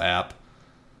Space Go app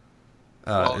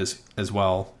as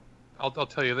well. I'll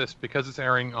tell you this, because it's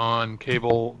airing on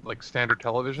cable, like standard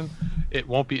television, it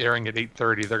won't be airing at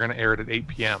 8:30. They're going to air it at 8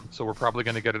 p.m. So we're probably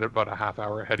going to get it about a half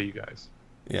hour ahead of you guys.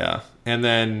 Yeah. And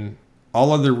then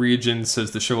all other regions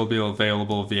says the show will be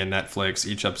available via Netflix.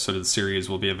 Each episode of the series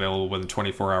will be available within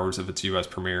 24 hours of its U.S.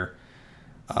 premiere.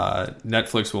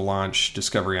 Netflix will launch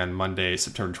Discovery on Monday,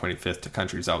 September 25th, to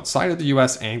countries outside of the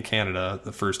U.S. and Canada.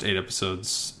 The first 8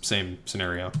 episodes, same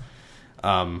scenario,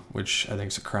 which I think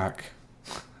is a crack.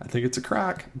 I think it's a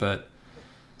crack, but...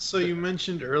 So you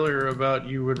mentioned earlier about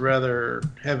you would rather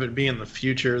have it be in the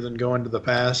future than go into the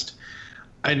past.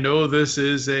 I know this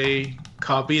is a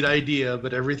copied idea,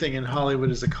 but everything in Hollywood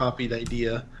is a copied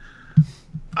idea.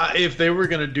 If they were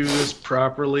going to do this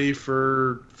properly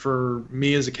for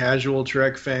me as a casual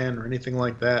Trek fan or anything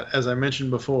like that, as I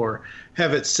mentioned before,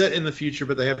 have it set in the future,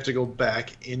 but they have to go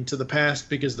back into the past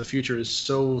because the future is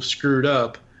so screwed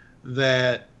up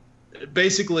that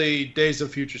basically Days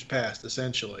of Futures Past,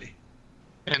 essentially,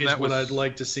 and is what I'd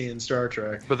like to see in Star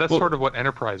Trek. But that's sort of what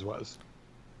Enterprise was.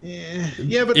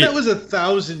 Yeah, but that was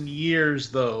 1,000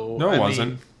 years, though. No, it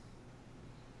wasn't.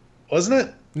 Wasn't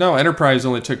it? No, Enterprise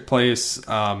only took place.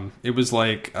 It was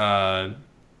like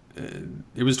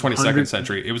it was 22nd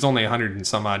century. It was only 100 and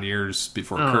some odd years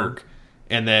before Kirk,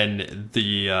 and then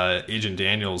the Agent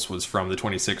Daniels was from the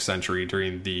 26th century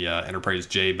during the Enterprise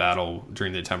J battle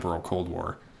during the temporal Cold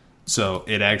War. So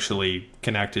it actually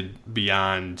connected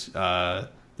beyond the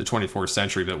 24th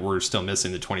century, but we're still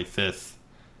missing the 25th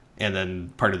and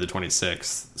then part of the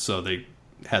 26th. So they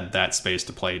had that space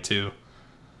to play too.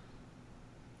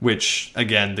 Which,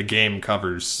 again, the game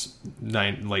covers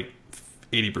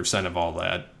 80% of all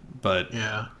that. But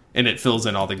yeah. And it fills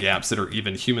in all the gaps that are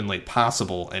even humanly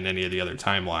possible in any of the other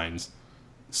timelines.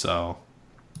 So,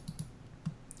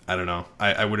 I don't know.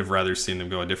 I would have rather seen them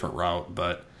go a different route,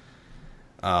 but...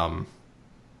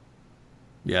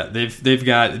 yeah, they've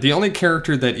got the only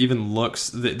character that even looks.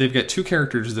 They've got 2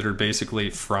 characters that are basically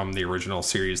from the original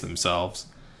series themselves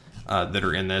that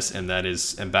are in this, and that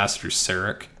is Ambassador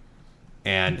Sarek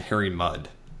and Harry Mudd.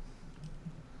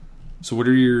 So, what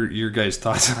are your guys'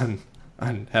 thoughts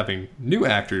on having new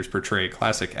actors portray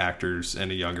classic actors in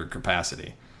a younger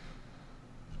capacity?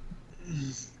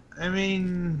 I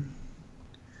mean,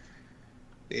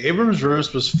 the Abrams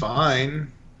roast was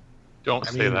fine. Don't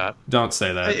say that. Don't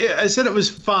say that. I said it was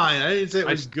fine. I didn't say it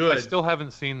was good. I still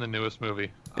haven't seen the newest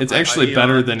movie. It's actually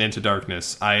better than Into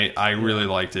Darkness. I really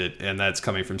liked it, and that's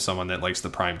coming from someone that likes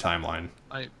the prime timeline.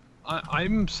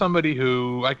 I'm somebody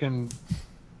who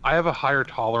I have a higher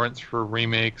tolerance for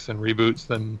remakes and reboots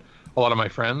than a lot of my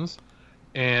friends,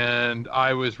 and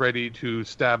I was ready to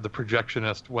stab the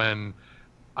projectionist when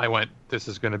I went, this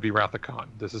is going to be Wrath of Khan.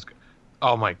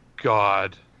 Oh my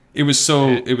God. It was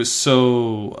so verbatim.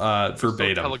 So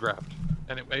telegraphed.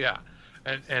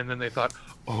 And then they thought,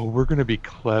 oh, we're going to be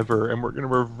clever and we're going to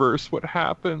reverse what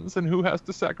happens and who has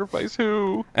to sacrifice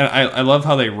who. And I love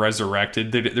how they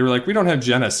resurrected. They were like, we don't have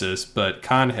Genesis, but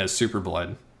Khan has super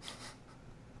blood.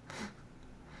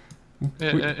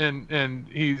 And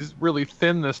he's really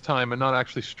thin this time and not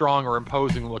actually strong or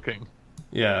imposing looking.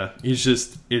 Yeah, he's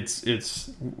just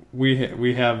we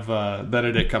have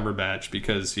Benedict Cumberbatch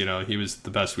because he was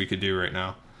the best we could do right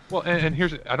now. Well, and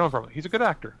here's I don't have a problem. He's a good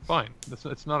actor, fine.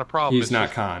 It's not a problem. He's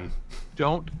not Khan.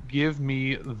 Don't give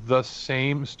me the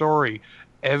same story.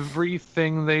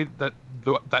 Everything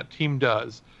that team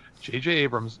does, J.J.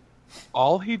 Abrams,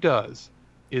 all he does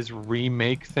is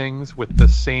remake things with the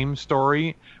same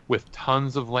story with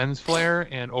tons of lens flare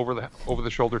and over the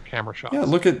shoulder camera shots. Yeah,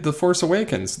 look at The Force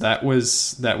Awakens. That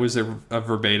was a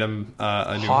verbatim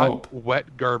A New Hope.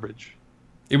 Wet garbage.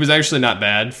 It was actually not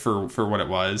bad for what it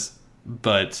was,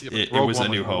 but it was A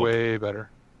New Hope. Way better.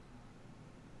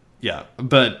 Yeah,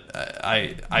 but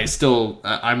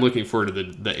I'm looking forward to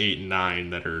the 8 and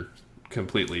 9 that are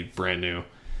completely brand new.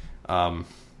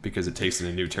 Because it takes it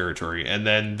in new territory. And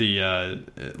then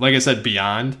like I said,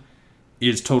 Beyond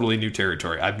is totally new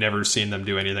territory. I've never seen them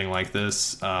do anything like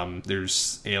this.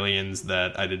 There's aliens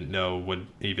that I didn't know would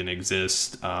even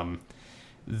exist.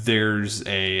 There's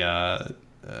a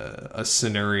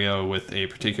scenario with a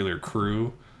particular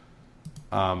crew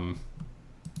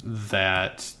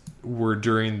that were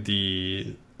during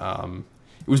the... it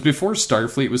was before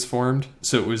Starfleet was formed,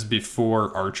 so it was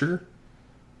before Archer.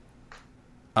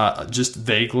 just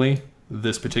vaguely,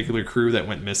 this particular crew that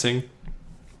went missing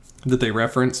that they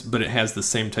reference, but it has the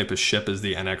same type of ship as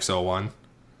the NX-01.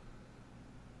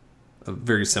 A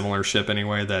very similar ship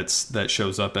anyway that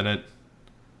shows up in it.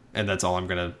 And that's all I'm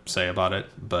going to say about it.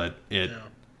 But it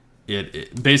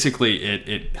basically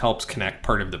it helps connect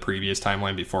part of the previous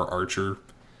timeline before Archer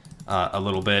a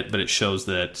little bit, but it shows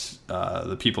that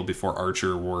the people before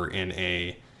Archer were in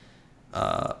a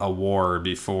war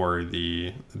before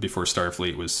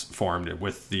Starfleet was formed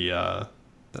with the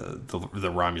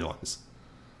Romulans.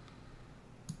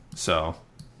 So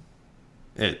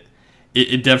it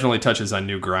definitely touches on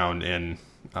new ground in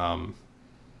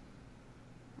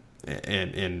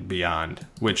Beyond,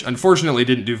 which unfortunately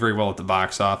didn't do very well at the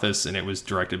box office, and it was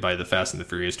directed by the Fast and the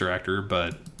Furious director.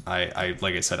 But I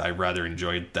like I said, I rather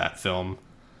enjoyed that film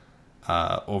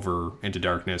over Into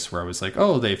Darkness, where I was like,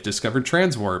 oh, they've discovered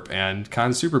transwarp and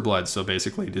Khan Superblood, so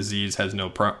basically disease has no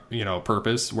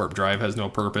purpose, warp drive has no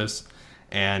purpose,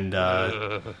 and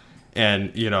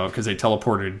because they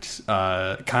teleported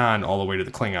Khan all the way to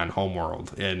the Klingon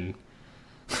homeworld in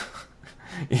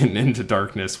Into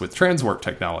Darkness with transwarp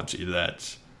technology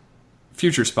that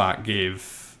Future Spock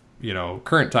gave,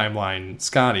 current timeline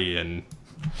Scotty, and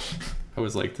I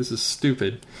was like, this is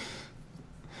stupid.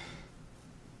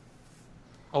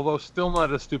 Although still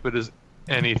not as stupid as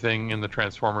anything in the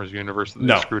Transformers universe that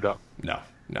they screwed up. No.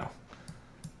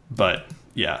 But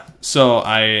yeah, so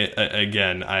I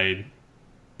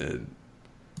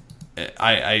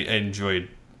enjoyed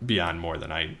Beyond more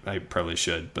than I probably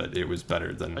should, but it was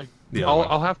better than the other one.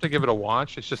 I'll have to give it a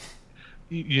watch. It's just,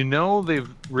 they've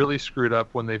really screwed up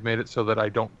when they've made it so that I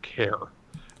don't care.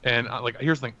 And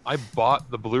here's the thing: I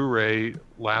bought the Blu-ray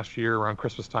last year around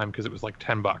Christmas time because it was like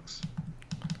 $10,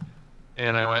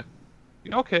 and I went,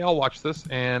 okay, I'll watch this,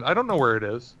 and I don't know where it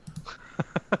is.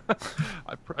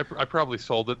 I probably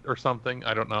sold it or something.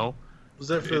 I don't know. Was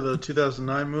that for the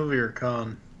 2009 movie or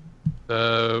Khan?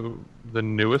 The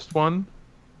newest one.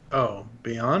 Oh,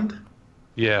 Beyond?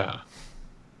 Yeah.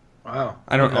 Wow.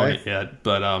 I don't own it yet,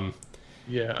 but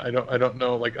yeah, I don't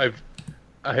know.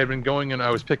 I had been going and I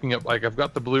was picking up, I've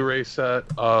got the Blu-ray set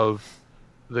of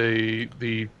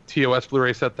the TOS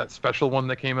Blu-ray set, that special one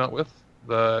that came out with,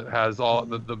 that has all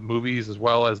the movies as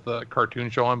well as the cartoon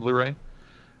show on Blu-ray.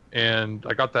 And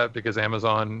I got that because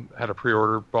Amazon had a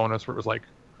pre-order bonus where it was like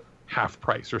half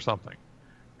price or something.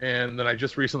 And then I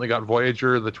just recently got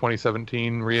Voyager, the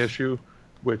 2017 reissue,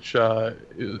 which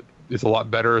is a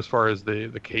lot better as far as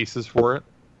the cases for it.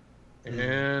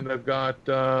 And I've got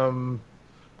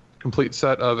complete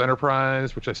set of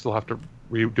Enterprise, which I still have to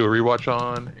do a rewatch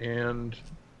on, and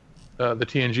the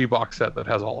TNG box set that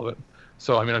has all of it.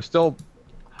 So I'm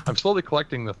slowly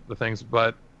collecting the things,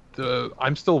 but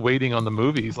I'm still waiting on the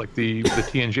movies, like the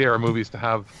TNG era movies, to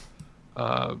have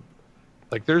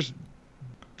there's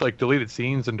deleted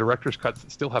scenes and director's cuts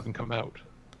that still haven't come out.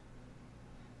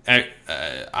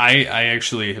 I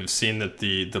actually have seen that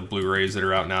the Blu-rays that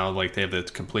are out now, they have the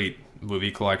complete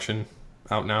movie collection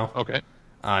out now. Okay.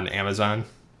 On Amazon.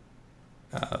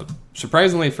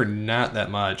 Surprisingly, for not that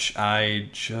much. I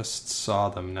just saw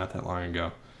them not that long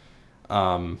ago.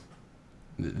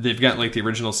 They've got the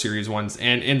original series ones,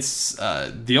 and it's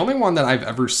the only one that I've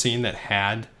ever seen that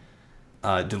had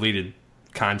deleted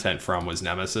content from was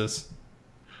Nemesis.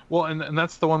 Well, and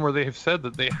that's the one where they have said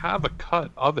that they have a cut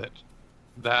of it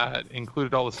that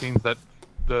included all the scenes that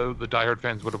the diehard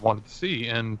fans would have wanted to see,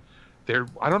 and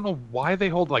I don't know why they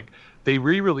hold they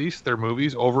re-release their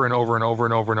movies over and over and over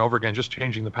and over and over again, just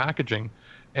changing the packaging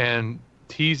and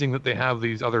teasing that they have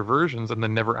these other versions and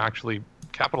then never actually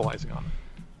capitalizing on it.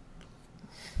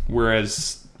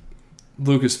 Whereas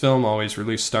Lucasfilm always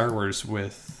released Star Wars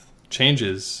with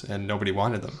changes and nobody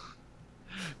wanted them.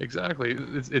 Exactly.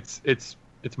 It's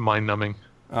mind-numbing.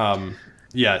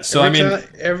 Yeah, so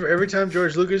every time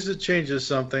George Lucas changes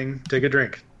something, take a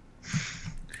drink.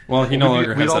 Well, he no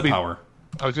longer has that power.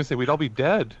 I was going to say, we'd all be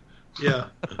dead. Yeah.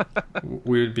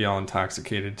 We would be all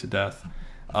intoxicated to death.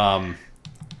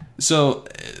 So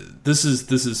this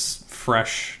is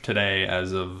fresh today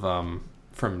as of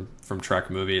from Trek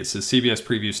Movie. It says CBS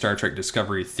previews Star Trek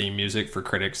Discovery theme music for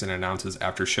critics and announces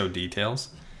after show details.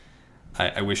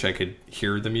 I wish I could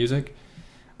hear the music.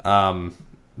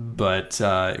 But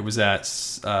it was at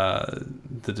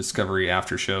the Discovery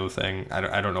after show thing.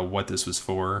 I don't know what this was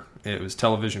for. It was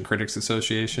Television Critics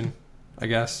Association, I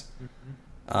guess,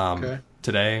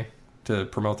 today to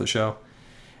promote the show.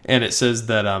 And it says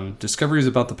that Discovery is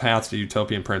about the path to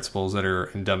utopian principles that are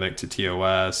endemic to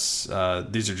TOS.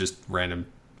 These are just random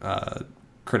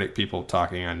critic people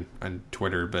talking on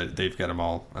Twitter, but they've got them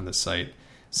all on the site.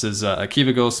 Says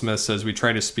Akiva Goldsmith says, we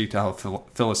try to speak to how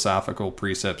philosophical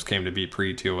precepts came to be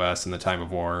pre-TOS in the time of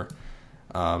war.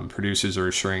 Producers are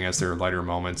assuring us there are lighter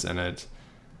moments in it.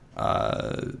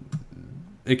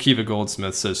 Akiva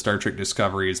Goldsmith says Star Trek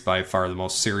Discovery is by far the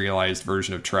most serialized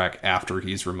version of Trek after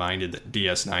he's reminded that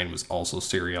DS9 was also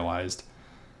serialized.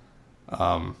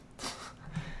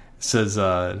 Says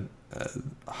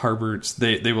Harbert's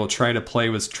they will try to play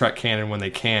with Trek canon when they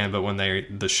can, but when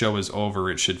the show is over,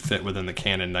 it should fit within the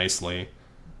canon nicely.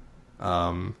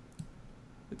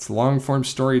 It's long form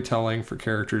storytelling for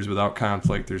characters without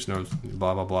conflict. There's no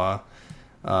blah blah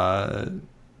blah.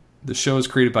 The show is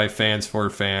created by fans for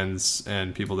fans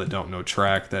and people that don't know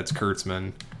Trek. That's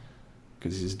Kurtzman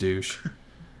because he's a douche.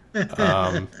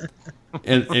 And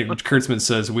Kurtzman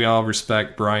says, we all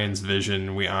respect Brian's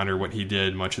vision. We honor what he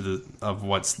did. Much of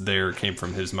what's there came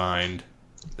from his mind.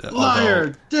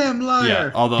 Liar! Damn liar!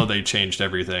 Yeah, although they changed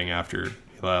everything after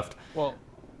he left. Well,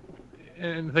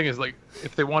 and the thing is, like,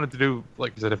 if they wanted to do,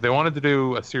 like I said, if they wanted to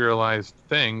do a serialized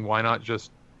thing, why not just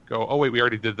go, oh, wait, we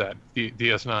already did that,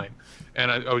 DS9. And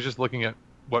I was just looking at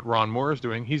what Ron Moore is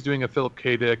doing. He's doing a Philip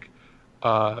K. Dick,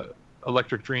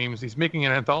 Electric Dreams. He's making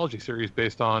an anthology series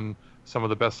based on some of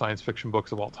the best science fiction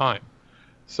books of all time.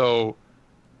 So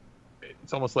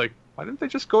it's almost like, why didn't they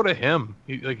just go to him?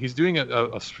 He's doing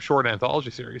a short anthology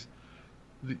series.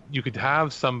 You could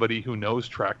have somebody who knows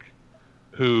Trek,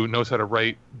 who knows how to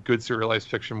write good serialized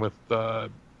fiction with the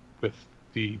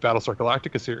Battlestar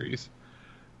Galactica series,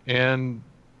 and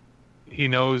he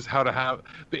knows how to have.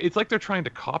 It's like they're trying to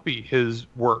copy his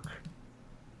work.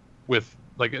 With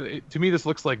to me, this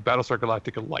looks like Battlestar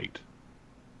Galactica light.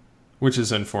 Which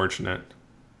is unfortunate.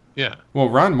 Yeah. Well,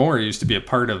 Ron Moore used to be a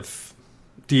part of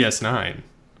DS9.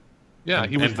 Yeah,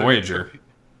 he was and Voyager.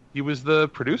 He was the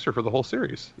producer for the whole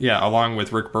series. Yeah, along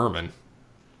with Rick Berman.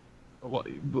 Well,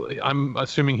 I'm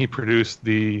assuming he produced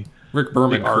the. Rick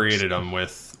Berman created them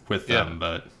with them,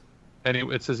 but. And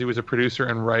it says he was a producer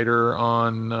and writer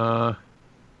on.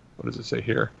 What does it say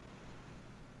here?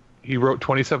 He wrote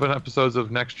 27 episodes of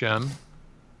Next Gen.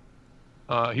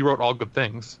 He wrote All Good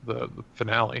Things, the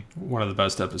finale. One of the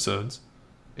best episodes.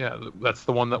 Yeah, that's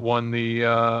the one that won the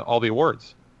all the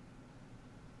awards.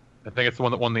 I think it's the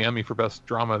one that won the Emmy for Best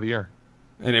Drama of the Year.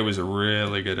 And it was a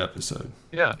really good episode.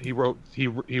 Yeah, he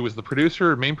was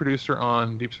the main producer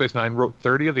on Deep Space Nine, wrote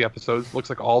 30 of the episodes. Looks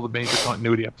like all the major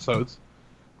continuity episodes.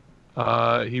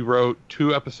 He wrote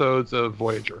 2 episodes of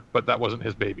Voyager, but that wasn't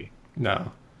his baby.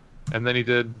 No. And then he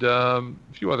did a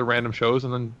few other random shows,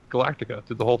 and then Galactica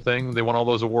did the whole thing. They won all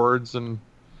those awards and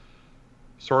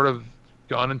sort of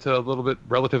gone into a little bit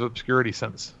relative obscurity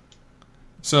since.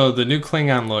 So the new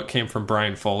Klingon look came from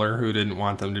Brian Fuller, who didn't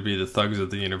want them to be the thugs of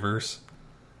the universe.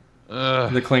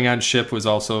 The Klingon ship was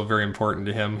also very important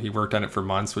to him. He worked on it for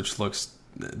months, which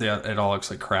it all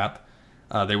looks like crap.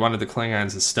 They wanted the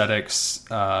Klingons' aesthetics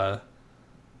to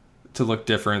look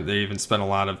different. They even spent a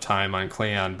lot of time on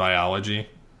Klingon biology.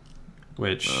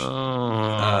 Which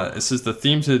it says the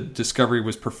theme to Discovery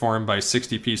was performed by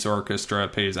 60-piece orchestra.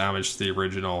 It pays homage to the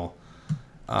original.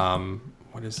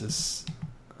 What is this?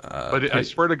 But I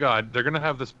swear to God, they're going to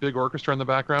have this big orchestra in the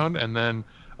background, and then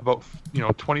about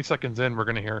 20 seconds in, we're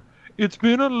going to hear, "It's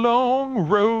been a long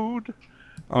road."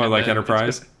 Oh, like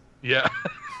Enterprise? Yeah.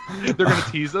 They're going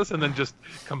to tease us and then just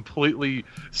completely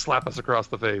slap us across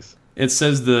the face. It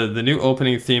says the new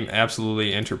opening theme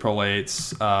absolutely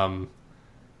interpolates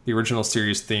the original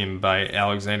series theme by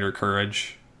Alexander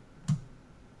Courage,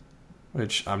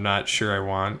 which I'm not sure I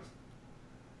want.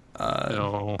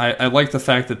 No. I like the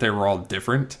fact that they were all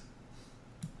different.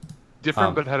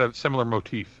 But had a similar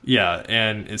motif. Yeah,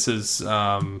 and it says,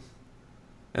 and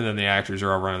then the actors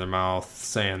are all running their mouth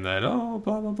saying that, oh,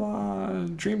 blah, blah, blah,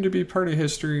 dream to be part of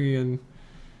history, and,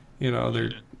 they're, I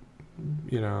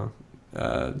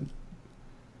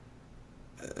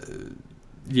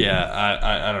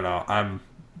don't know.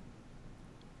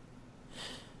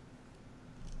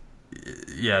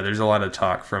 There's a lot of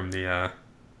talk from the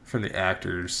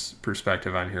actor's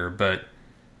perspective on here, but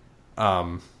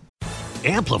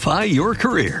Amplify your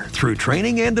career through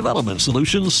training and development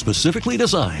solutions specifically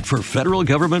designed for federal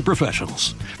government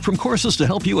professionals. From courses to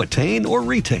help you attain or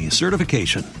retain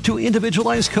certification, to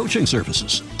individualized coaching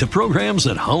services, to programs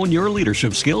that hone your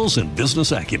leadership skills and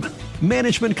business acumen,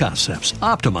 Management Concepts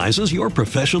optimizes your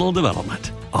professional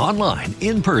development. Online,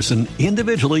 in person,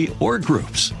 individually, or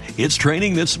groups, it's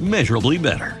training that's measurably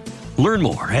better. Learn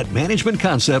more at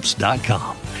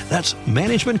managementconcepts.com. That's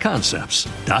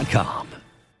managementconcepts.com.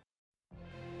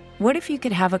 What if you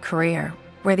could have a career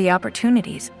where the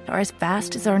opportunities are as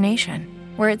vast as our nation,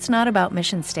 where it's not about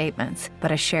mission statements,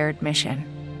 but a shared mission?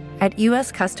 At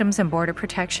U.S. Customs and Border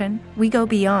Protection, we go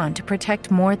beyond to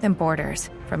protect more than borders.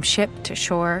 From ship to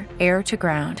shore, air to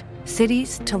ground,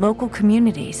 cities to local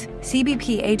communities,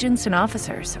 CBP agents and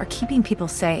officers are keeping people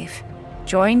safe.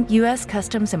 Join U.S.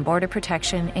 Customs and Border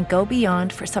Protection and go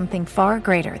beyond for something far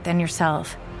greater than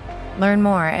yourself. Learn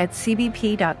more at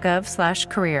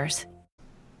cbp.gov/careers.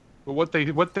 But what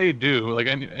they do, like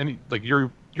any like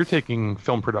you're taking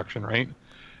film production, right?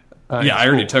 Yeah, I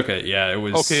already took it. Yeah, it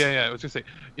was. Okay, yeah. I was gonna say,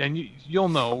 yeah, and you'll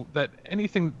know that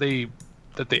anything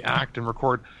that they act and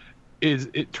record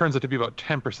it turns out to be about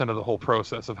 10% of the whole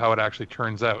process of how it actually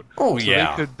turns out. Oh, so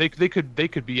yeah. They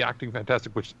could be acting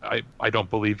fantastic, which I don't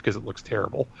believe because it looks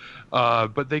terrible.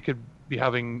 But they could be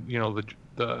having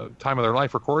the time of their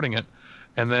life recording it,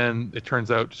 and then it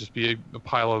turns out to just be a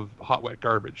pile of hot wet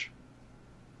garbage.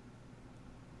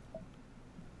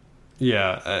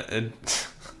 Yeah,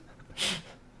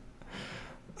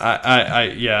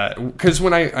 yeah, because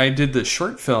when I did the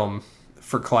short film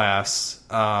for class,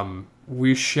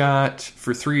 we shot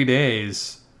for 3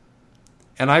 days,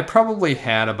 and I probably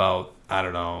had about, I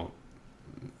don't know,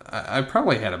 I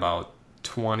probably had about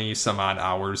 20 some odd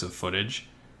hours of footage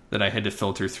that I had to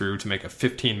filter through to make a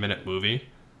 15-minute movie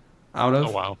out of.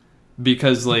 Oh, wow.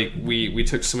 Because like we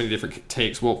took so many different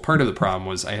takes. Well, part of the problem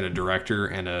was I had a director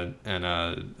and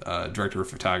a director of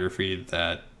photography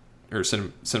or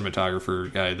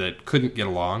cinematographer guy that couldn't get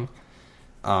along.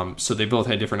 So they both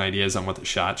had different ideas on what the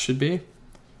shot should be.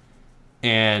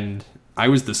 And I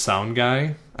was the sound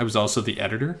guy. I was also the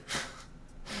editor.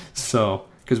 So,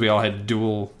 because we all had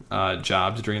dual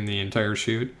jobs during the entire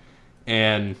shoot.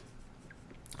 And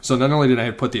so not only did I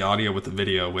have to put the audio with the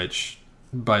video, which,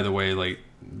 by the way, like,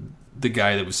 the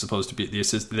guy that was supposed to be the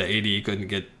AD couldn't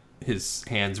get his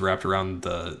hands wrapped around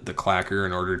the clacker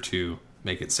in order to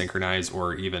make it synchronize,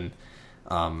 or even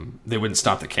they wouldn't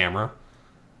stop the camera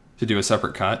to do a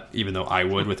separate cut, even though I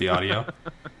would with the audio.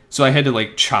 So I had to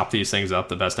like chop these things up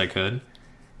the best I could.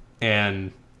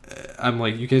 And I'm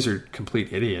like, you guys are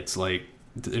complete idiots. Like,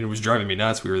 it was driving me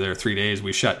nuts. We were there 3 days.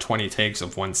 We shot 20 takes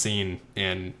of one scene,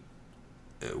 and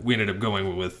we ended up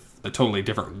going with a totally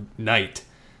different night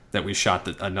that we shot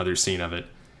another scene of it.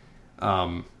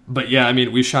 But yeah, I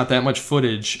mean, we shot that much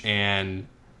footage, and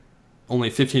only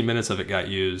 15 minutes of it got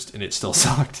used, and it still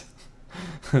sucked.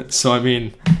 So, I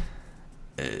mean,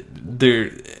 I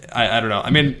don't know. I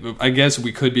mean, I guess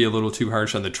we could be a little too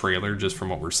harsh on the trailer just from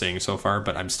what we're seeing so far,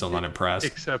 but I'm still not impressed.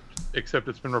 Except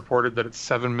it's been reported that it's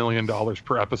 $7 million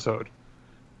per episode.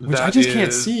 Which I just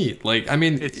can't see. Like, I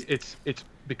mean, it's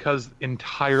because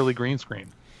entirely green screen.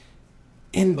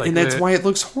 And that's why it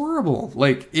looks horrible.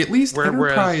 Like, at least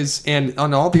Enterprise and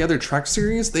on all the other Trek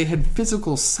series, they had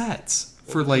physical sets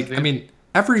for, like, I mean,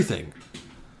 everything.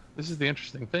 This is the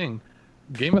interesting thing.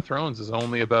 Game of Thrones is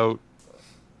only about,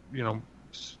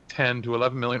 10 to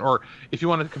 11 million. Or if you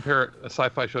want to compare a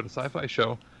sci-fi show to sci-fi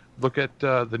show, look at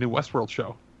the new Westworld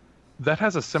show. That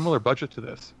has a similar budget to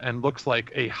this and looks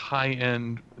like a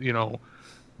high-end,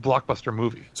 blockbuster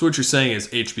movie. So what you're saying is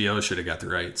HBO should have got the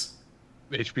rights.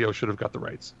 HBO should have got the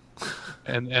rights,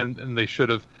 and they should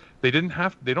have. They don't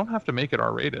have to make it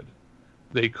R-rated.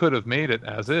 They could have made it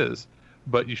as is,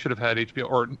 but you should have had HBO,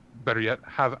 or better yet,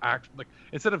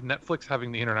 instead of Netflix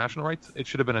having the international rights, it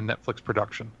should have been a Netflix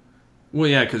production. Well,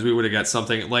 yeah, because we would have got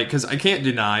something like, because I can't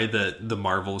deny that the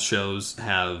Marvel shows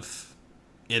have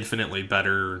infinitely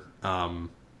better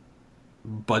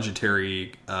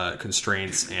budgetary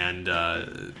constraints, and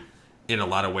in a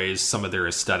lot of ways, some of their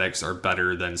aesthetics are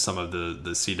better than some of the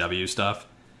CW stuff,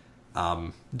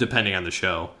 depending on the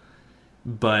show.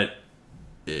 But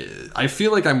I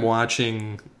feel like I'm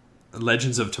watching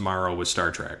Legends of Tomorrow with Star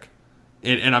Trek.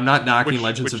 And I'm not knocking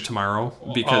Legends of Tomorrow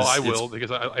because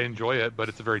because I enjoy it, but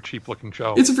it's a very cheap looking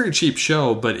show. It's a very cheap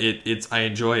show, but I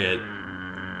enjoy it.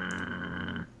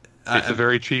 It's a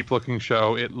very cheap looking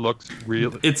show. It looks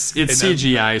real. It's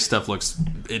CGI stuff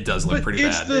does look pretty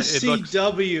bad. It's the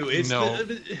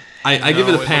CW. I give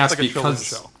it a pass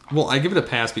because I give it a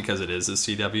pass because it is a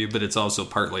CW, but it's also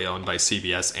partly owned by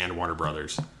CBS and Warner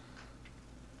Brothers.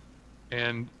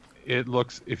 And it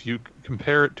looks, if you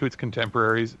compare it to its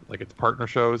contemporaries, like its partner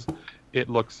shows, it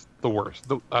looks the worst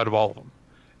out of all of them.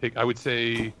 I would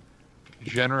say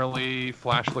generally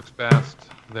Flash looks best,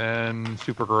 then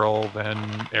Supergirl,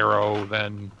 then Arrow,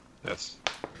 then this.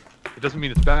 It doesn't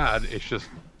mean it's bad, it's just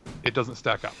it doesn't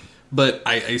stack up. But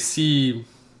I see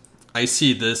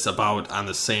this about on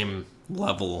the same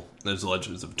level as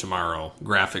Legends of Tomorrow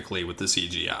graphically with the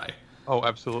CGI. Oh,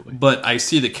 absolutely. But I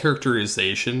see the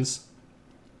characterizations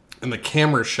and the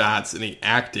camera shots and the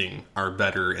acting are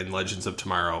better in Legends of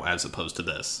Tomorrow as opposed to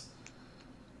this.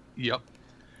 Yep.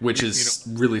 Which is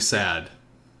really sad.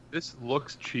 This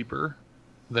looks cheaper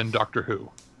than Doctor Who,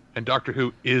 and Doctor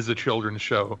Who is a children's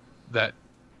show that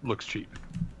looks cheap.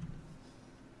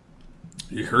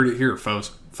 You heard it here,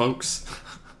 folks. Here's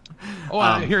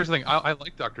the thing. I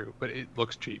like Doctor Who, but it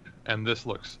looks cheap, and this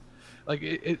looks like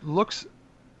it looks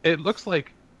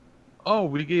like, oh,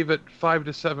 we gave it $5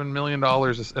 to $7 million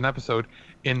an episode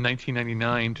in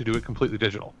 1999 to do it completely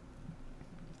digital.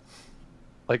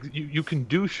 Like you can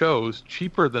do shows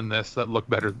cheaper than this that look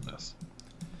better than this.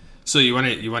 So you want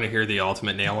to hear the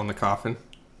ultimate nail in the coffin?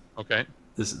 Okay.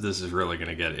 This is really going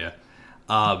to get you.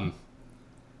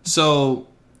 So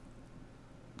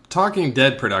Talking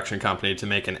Dead production company to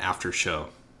make an after show.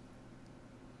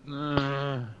 Which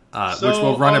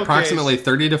will run approximately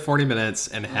 30 to 40 minutes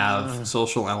and have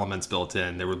social elements built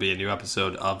in. There will be a new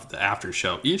episode of the after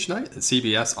show each night.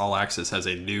 CBS All Access has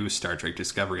a new Star Trek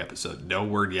Discovery episode. No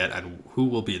word yet on who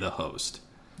will be the host.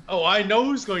 Oh, I know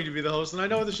who's going to be the host, and I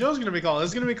know what the show's going to be called.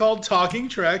 It's going to be called Talking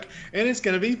Trek, and it's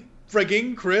going to be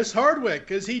frigging Chris Hardwick,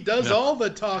 because he does all the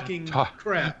talking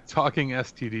crap. Talking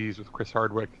STDs with Chris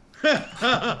Hardwick.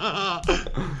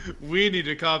 We need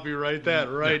to copyright that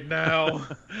right now.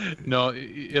 No,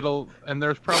 and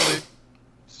there's probably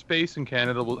Space in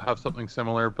Canada will have something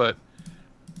similar, but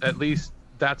at least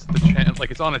that's the channel.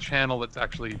 Like, it's on a channel that's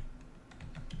actually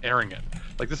airing it.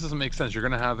 Like, this doesn't make sense. You're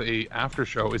going to have a after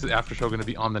show. Is the after show going to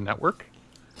be on the network,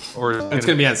 or it's going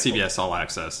to be on CBS All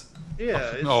Access?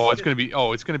 Yeah. It's going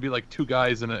to be like two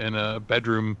guys in a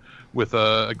bedroom with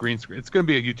a green screen. It's going to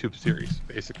be a YouTube series,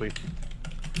 basically.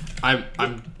 I'm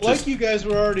like you guys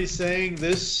were already saying,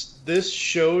 this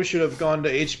show should have gone to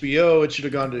HBO. It should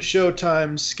have gone to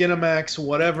Showtime, Skinamax,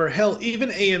 whatever. Hell, even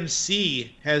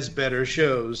AMC has better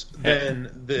shows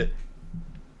than the.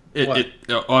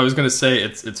 I was going to say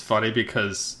it's funny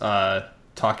because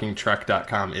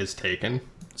TalkingTrek.com is taken,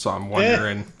 so I'm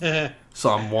wondering.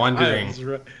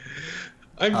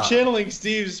 I'm channeling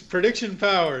Steve's prediction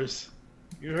powers.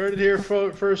 You heard it here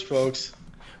first, folks.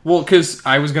 Well, because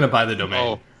I was going to buy the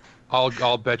domain. Oh,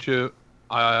 I'll bet you.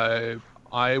 I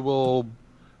will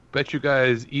bet you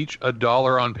guys each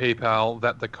 $1 on PayPal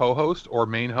that the co-host or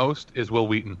main host is Will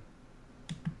Wheaton.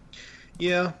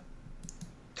 Yeah.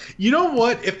 You know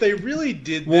what? If they really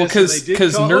did this, well,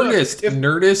 because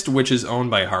Nerdist, which is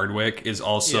owned by Hardwick, is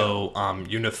also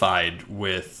unified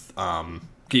with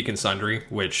Geek and Sundry,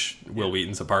 which Will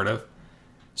Wheaton's a part of.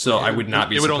 So I would not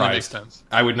be surprised. It would only make sense.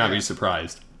 I would not be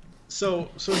surprised. So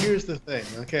here's the thing,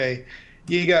 okay?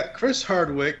 You got Chris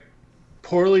Hardwick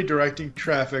poorly directing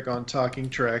traffic on Talking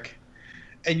Trek,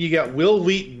 and you got Will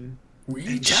Wheaton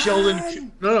and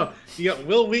Sheldon. No, you got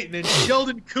Will Wheaton and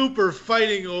Sheldon Cooper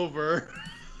fighting over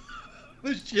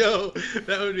the show.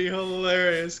 That would be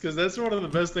hilarious, because that's one of the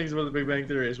best things about The Big Bang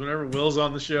Theory is whenever Will's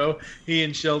on the show, he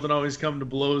and Sheldon always come to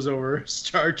blows over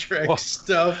Star Trek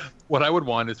stuff. What I would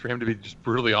want is for him to be just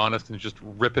brutally honest and just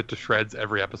rip it to shreds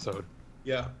every episode.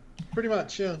 Yeah, pretty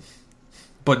much, yeah.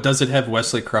 But does it have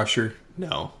Wesley Crusher?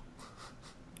 No.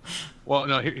 Well,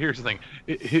 no, here's the thing.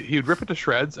 He would rip it to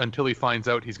shreds until he finds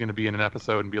out he's going to be in an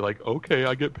episode and be like, okay,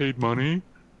 I get paid money.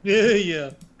 Yeah.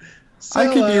 I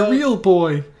could be a real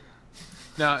boy.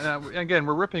 Now, again,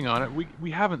 we're ripping on it.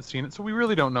 We haven't seen it, so we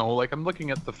really don't know. Like, I'm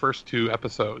looking at the first two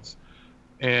episodes.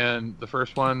 And the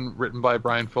first one, written by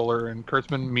Brian Fuller and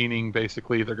Kurtzman, meaning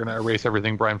basically they're going to erase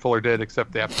everything Brian Fuller did,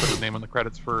 except they have to put his name on the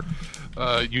credits for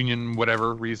union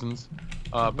whatever reasons.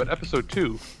 But episode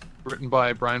 2, written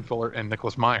by Brian Fuller and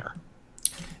Nicholas Meyer.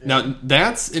 Now,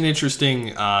 that's an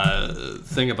interesting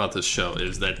thing about this show,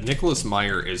 is that Nicholas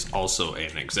Meyer is also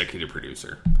an executive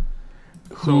producer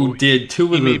who did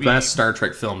two of the best Star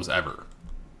Trek films ever.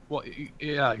 Well,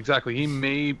 yeah, exactly. He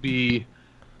may be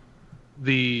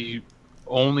the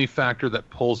only factor that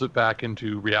pulls it back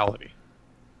into reality.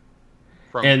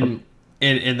 And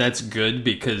that's good,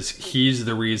 because he's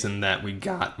the reason that we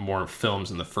got more films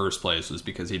in the first place, was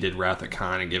because he did Wrath of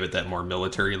Khan and gave it that more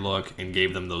military look and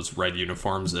gave them those red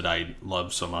uniforms that I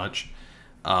love so much.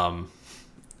 And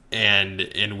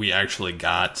we actually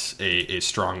got a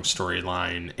strong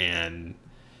storyline, and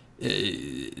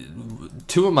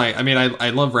two of my, I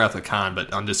love Wrath of Khan,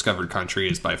 but Undiscovered Country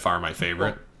is by far my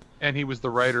favorite. And he was the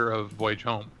writer of Voyage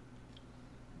Home.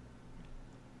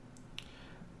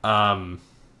 Well,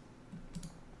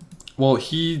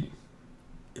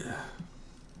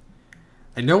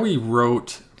 I know he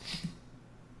wrote.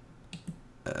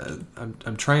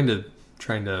 I'm trying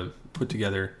to put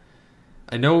together.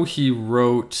 I know he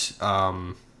wrote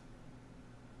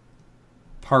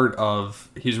part of.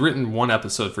 He's written one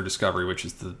episode for Discovery, which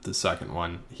is the second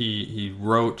one. He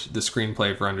wrote the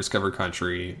screenplay for Undiscovered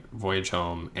Country, Voyage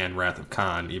Home, and Wrath of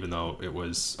Khan, even though it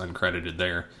was uncredited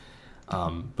there.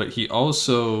 But he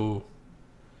also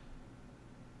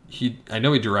I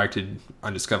know he directed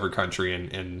Undiscovered Country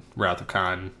and Wrath of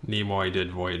Khan. Nimoy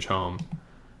did Voyage Home. I'm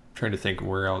trying to think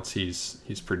where else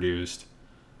he's produced.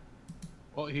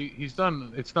 Well, he's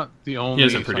done. It's not the only. He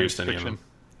hasn't produced any of them.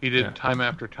 He did Time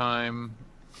After Time,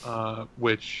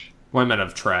 which. Well, I meant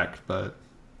of Trek, but.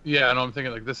 Yeah, no, I'm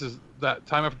thinking like that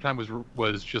Time After Time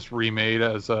was just remade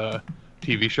as a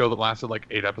TV show that lasted like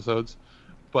 8 episodes,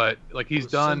 but like he's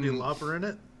done. Cyndi Lauper in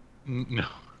it?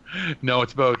 No,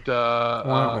 it's about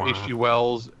H.G.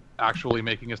 Wells actually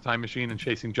making his time machine and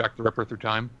chasing Jack the Ripper through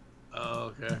time.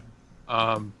 Oh, okay.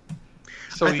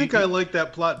 So I think I like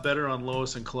that plot better on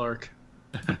Lois and Clark.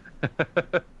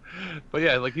 But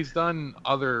yeah, like he's done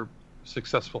other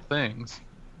successful things.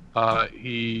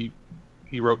 He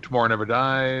wrote Tomorrow Never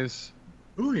Dies.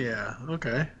 Oh yeah,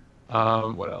 okay.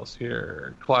 What else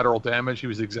here? Collateral Damage. He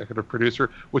was the executive producer,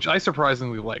 which I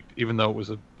surprisingly liked, even though it was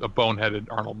a boneheaded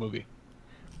Arnold movie.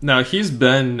 No, he's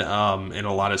been in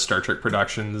a lot of Star Trek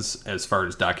productions as far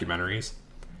as documentaries.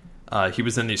 He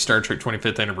was in the Star Trek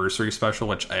 25th Anniversary special,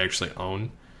 which I actually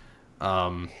own.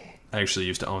 I actually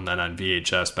used to own that on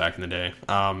VHS back in the day.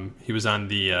 He was on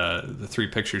the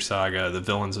 3-picture saga, The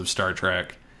Villains of Star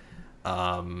Trek.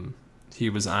 He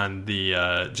was on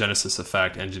the Genesis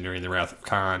Effect, Engineering the Wrath of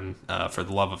Khan, For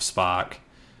the Love of Spock,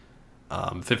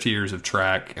 50 Years of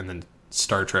Trek, and then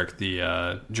Star Trek,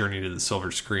 The Journey to the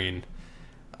Silver Screen.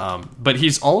 But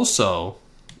he's also,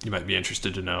 you might be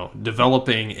interested to know,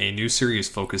 developing a new series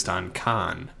focused on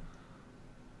Khan.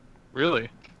 Really?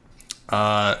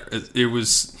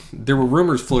 There were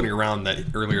rumors floating around that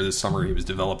earlier this summer he was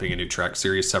developing a new Trek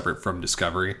series separate from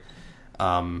Discovery.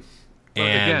 And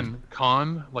again,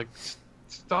 Khan, like,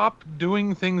 stop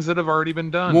doing things that have already been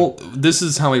done. Well, this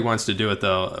is how he wants to do it,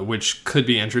 though, which could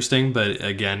be interesting, but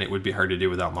again, it would be hard to do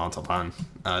without Montalban.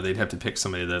 They'd have to pick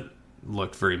somebody that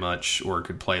looked very much or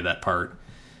could play that part.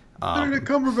 Benedict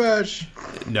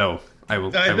Cumberbatch. No, I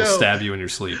will stab you in your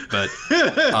sleep. But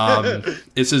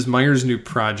it says Meyer's new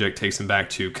project takes him back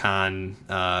to Khan,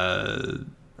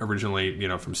 originally,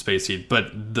 from Space Heat.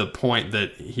 But the point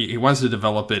that he wants to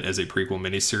develop it as a prequel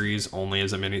miniseries, only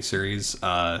as a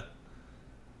miniseries,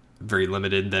 very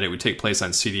limited, that it would take place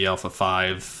on CD Alpha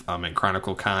 5 and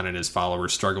chronicle Khan and his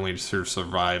followers struggling to sort of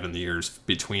survive in the years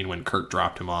between when Kirk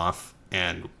dropped him off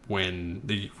and when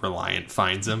the Reliant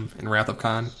finds him in Wrath of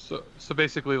Khan. So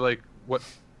basically, like what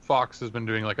Fox has been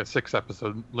doing, like a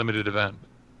 6-episode limited event.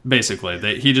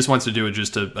 Basically, he just wants to do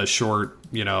just a short,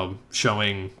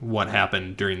 showing what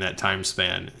happened during that time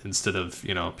span instead of,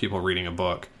 people reading a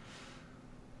book.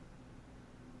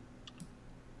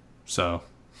 So,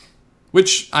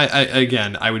 which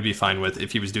I would be fine with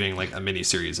if he was doing like a mini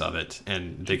series of it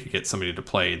and they could get somebody to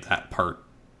play that part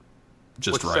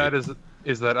just What's right. sad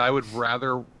is that I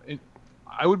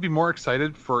would be more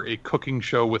excited for a cooking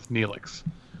show with Neelix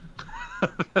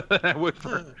than I would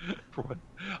for what,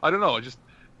 I don't know, just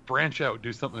branch out,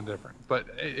 do something different. But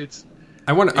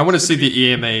I want to see the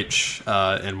EMH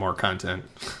and more content.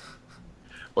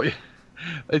 Well,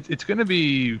 it's going to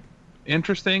be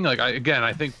interesting. Like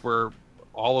I think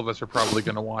all of us are probably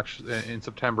going to watch in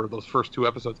September those first 2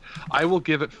 episodes. I will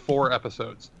give it 4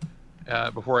 episodes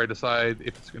before I decide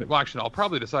if it's going to. Well, actually, I'll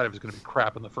probably decide if it's going to be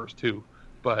crap in the first 2,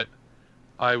 but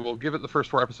I will give it the first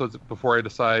 4 episodes before I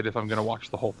decide if I'm going to watch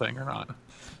the whole thing or not.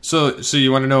 So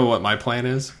you want to know what my plan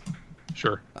is?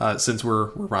 Sure. Since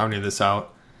we're rounding this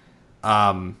out,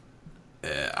 I'm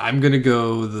going to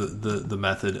go the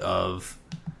method of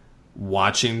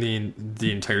watching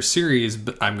the entire series,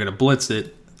 but I'm going to blitz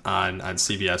it on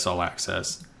CBS All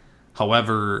Access.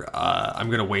 However, I'm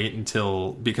going to wait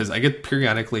because I get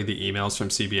periodically the emails from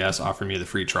CBS offering me the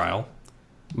free trial.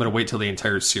 I'm going to wait till the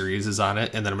entire series is on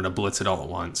it, and then I'm going to blitz it all at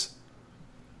once.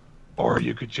 Or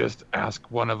you could just ask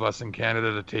one of us in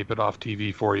Canada to tape it off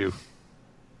TV for you.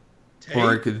 Tape?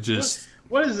 Or I could just...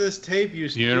 What is this tape you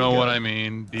speak You know of? what I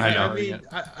mean.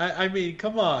 I mean,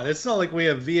 come on. It's not like we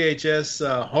have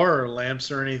VHS horror lamps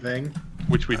or anything.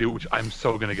 Which we do, which I'm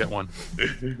so going to get one.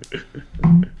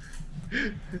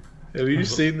 Have you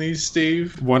seen these,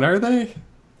 Steve? What are they?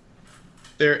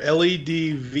 They're LED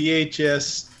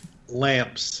VHS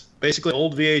lamps. Basically,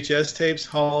 old VHS tapes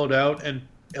hollowed out and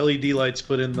LED lights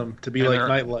put in them to be like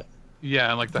night light. Yeah,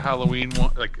 and like the Halloween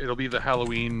one, like it'll be the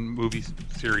Halloween movie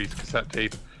series cassette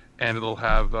tape, and it'll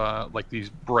have like these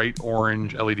bright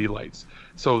orange LED lights.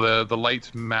 So the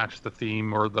lights match the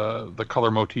theme or the color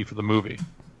motif of the movie.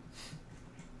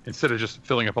 Instead of just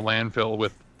filling up a landfill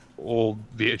with old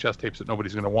VHS tapes that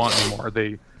nobody's going to want anymore,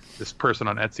 this person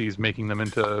on Etsy is making them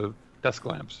into desk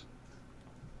lamps.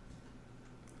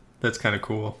 That's kind of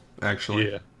cool,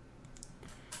 actually. Yeah.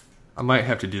 I might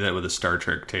have to do that with a Star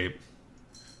Trek tape.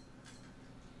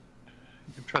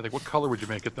 I'm trying to think, what color would you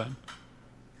make it then?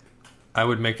 I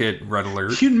would make it Red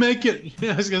Alert. You'd make it.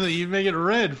 I was gonna say you'd make it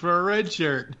red for a red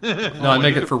shirt. No, I'd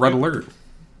make it for Red Alert.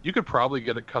 You could probably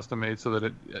get it custom made so that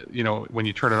it, when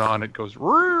you turn it on, it goes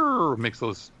makes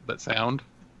that sound.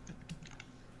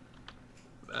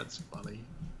 That's funny.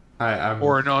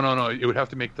 Or no, it would have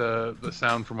to make the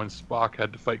sound from when Spock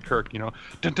had to fight Kirk. Dun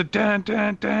dun dun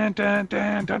dun dun dun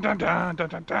dun dun dun dun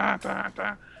dun dun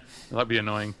dun. That'd be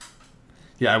annoying.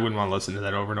 Yeah, I wouldn't want to listen to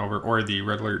that over and over, or the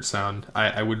Red Alert sound.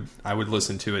 I would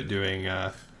listen to it doing,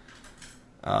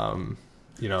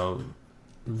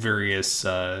 various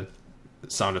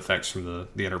sound effects from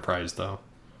the Enterprise, though.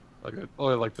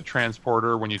 Like the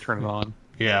transporter when you turn it on.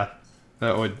 Yeah,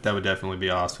 that would definitely be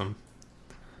awesome.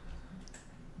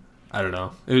 I don't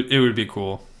know. It would be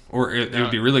cool, or it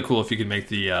would be really cool if you could make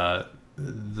the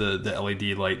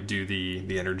LED light do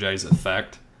the energize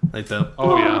effect, like the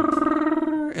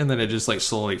and then it just like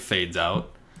slowly fades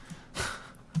out.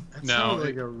 That sounds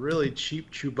like a really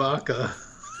cheap Chewbacca.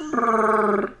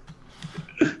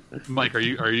 Mike, are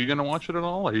you gonna watch it at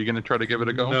all? Are you gonna try to give it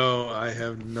a go? No, I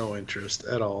have no interest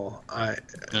at all.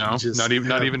 Not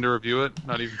even to review it,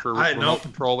 not even for remote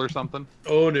control or something.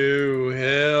 Oh no,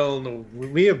 hell no!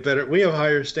 We have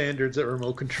higher standards at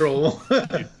remote control.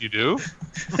 You do?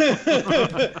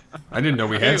 I didn't know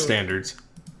we had standards.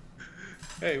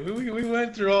 Hey, we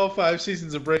went through all 5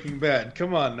 seasons of Breaking Bad.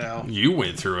 Come on now. You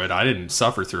went through it. I didn't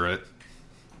suffer through it.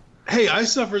 Hey, I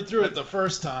suffered through it the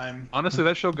first time. Honestly,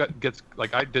 that show gets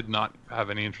like, I did not have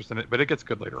any interest in it, but it gets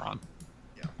good later on.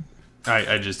 Yeah.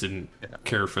 I just didn't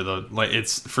care for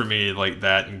it's for me like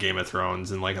that and Game of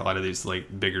Thrones and like a lot of these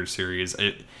like bigger series.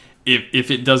 If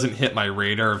it doesn't hit my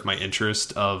radar of my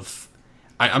interest of,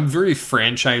 I'm very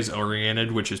franchise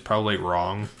oriented, which is probably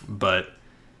wrong, but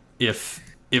if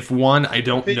one I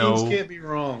don't Opinions know, can't be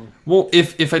wrong. Well,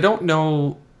 if I don't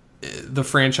know the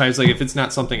franchise, like if it's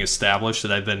not something established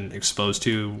that I've been exposed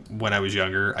to when I was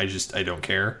younger, I don't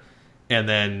care. And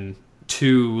then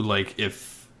 2, like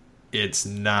if it's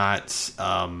not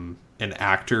an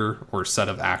actor or set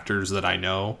of actors that I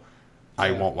know,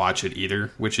 I won't watch it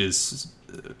either, which is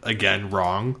again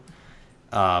wrong.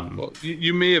 Well,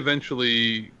 you may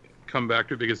eventually come back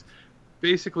to it because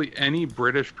basically any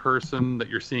British person that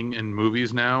you're seeing in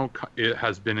movies now, it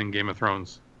has been in Game of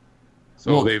Thrones.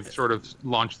 So they've sort of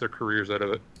launched their careers out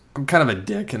of it. I'm kind of a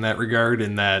dick in that regard,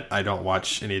 in that I don't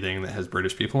watch anything that has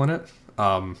British people in it.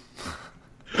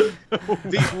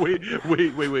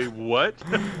 Wait, what?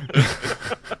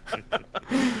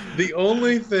 The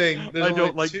only thing... I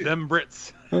don't like them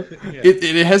Brits.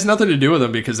 It has nothing to do with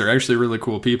them because they're actually really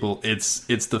cool people. It's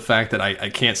the fact that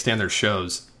I can't stand their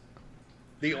shows.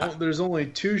 There's only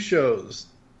 2 shows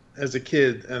as a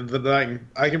kid, and that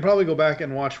I can probably go back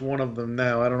and watch one of them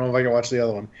now. I don't know if I can watch the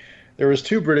other one. There was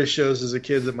 2 British shows as a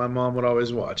kid that my mom would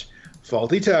always watch: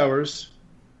 Fawlty Towers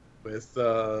with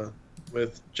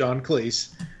John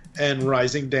Cleese and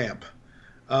Rising Damp.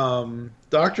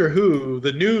 Doctor Who,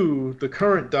 the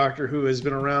current Doctor Who, has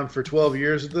been around for 12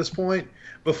 years at this point.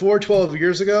 Before 12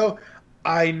 years ago,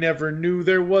 I never knew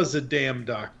there was a damn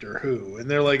Doctor Who.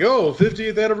 And they're like, oh,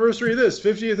 50th anniversary of this,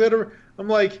 50th anniversary. I'm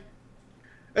like,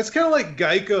 that's kind of like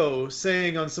Geico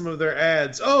saying on some of their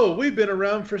ads, oh, we've been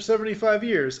around for 75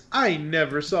 years. I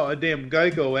never saw a damn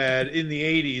Geico ad in the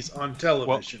 80s on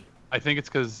television. Well, I think it's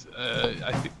because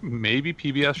I think maybe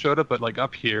PBS showed it, but like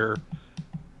up here,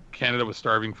 Canada was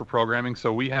starving for programming,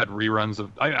 so we had reruns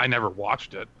of... I never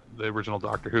watched it, the original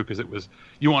Doctor Who, because it was...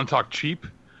 You want to talk cheap?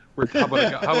 How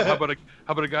about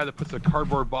a guy that puts a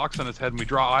cardboard box on his head and we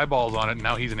draw eyeballs on it, and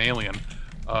now he's an alien?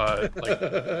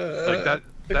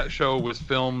 That show was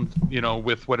filmed,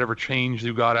 with whatever change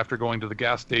you got after going to the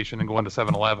gas station and going to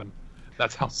 7-Eleven.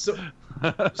 That's how. So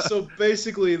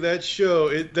basically, that show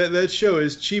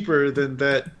is cheaper than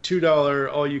that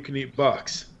 $2 all-you-can-eat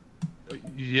box.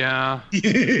 Yeah.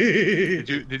 Did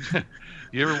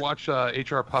you ever watch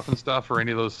HR Puff and stuff or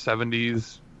any of those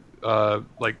 70s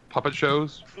like puppet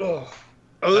shows?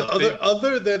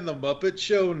 Other than the Muppet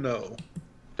Show, no.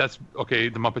 That's okay.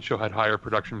 The Muppet Show had higher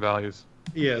production values.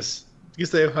 Yes, because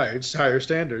they have higher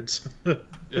standards.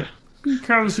 Yeah,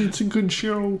 because it's a good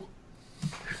show.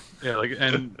 Yeah,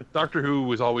 and Doctor Who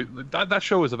was always that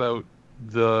show was about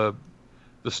the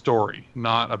story,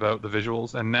 not about the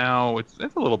visuals. And now it's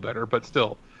a little better, but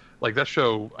still, that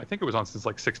show, I think it was on since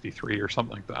 '63 or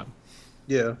something like that.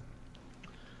 Yeah.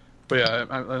 But yeah,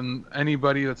 and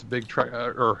anybody that's a big Trek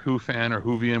or Who fan or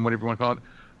Whovian, whatever you want to call it,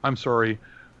 I'm sorry.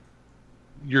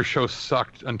 Your show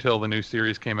sucked until the new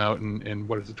series came out in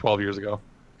what is it, 12 years ago?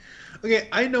 Okay,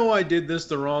 I know I did this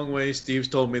the wrong way. Steve's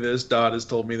told me this. Dodd has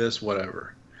told me this.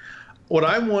 Whatever. What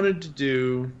I wanted to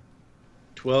do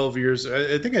 12 years...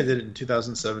 I think I did it in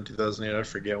 2007, 2008. I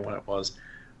forget when it was.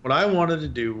 What I wanted to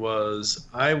do was...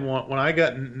 when I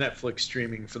got Netflix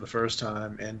streaming for the first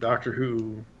time and Doctor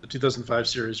Who, the 2005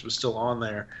 series, was still on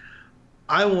there,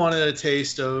 I wanted a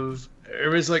taste of...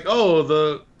 Everybody's like, oh,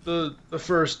 the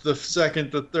first, the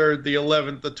second, the third, the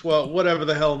 11th, the 12th, whatever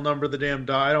the hell number the damn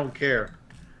die, I don't care.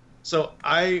 So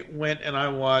I went and I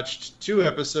watched 2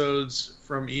 episodes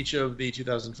from each of the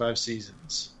 2005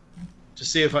 seasons to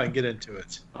see if I can get into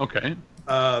it. Okay.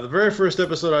 The very first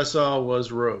episode I saw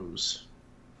was Rose.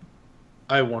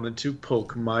 I wanted to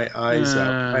poke my eyes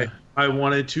out. I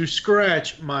wanted to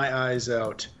scratch my eyes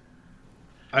out.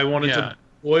 I wanted to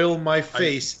oil my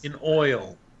face in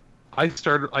oil. I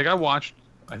watched,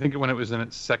 I think when it was in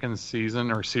its second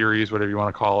season or series, whatever you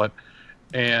want to call it,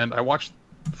 and I watched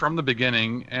from the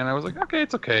beginning, and I was like, okay,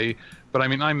 it's okay. But I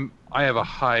mean, I have a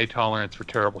high tolerance for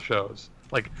terrible shows.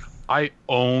 Like, I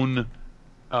own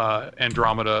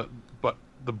Andromeda, but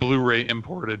the Blu-ray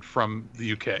imported from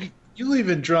the UK. You leave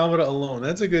Andromeda alone.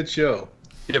 That's a good show.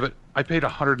 Yeah, but I paid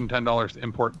 $110 to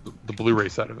import the Blu-ray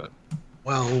set of it.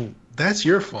 Well, that's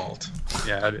your fault.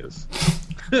 Yeah, it is.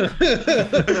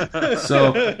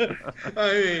 So,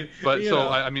 I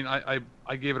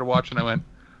gave it a watch and I went,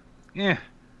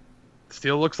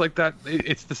 still looks like that.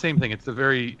 It's the same thing.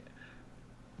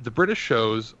 The British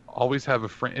shows always have a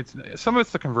frame. Some of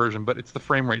it's the conversion, but it's the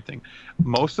frame rate thing.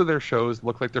 Most of their shows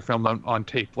look like they're filmed on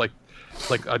tape. Like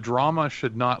a drama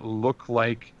should not look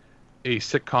like a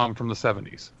sitcom from the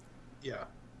 70s. Yeah.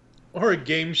 Or a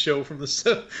game show from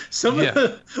some of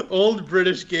the old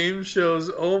British game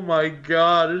shows. Oh my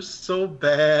God, they're so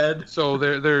bad. So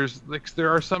there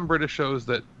are some British shows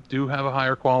that do have a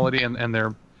higher quality, and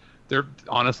they're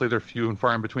honestly they're few and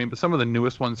far in between. But some of the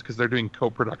newest ones, because they're doing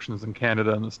co-productions in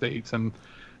Canada and the States, and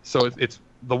so it's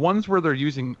the ones where they're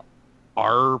using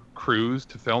our crews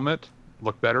to film it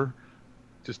look better.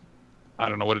 Just I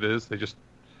don't know what it is. They just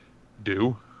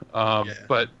do.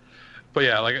 But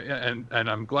yeah, and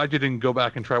I'm glad you didn't go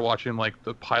back and try watching like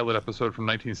the pilot episode from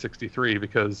 1963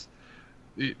 because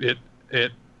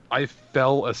I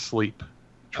fell asleep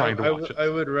trying to watch it. I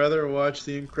would rather watch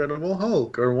The Incredible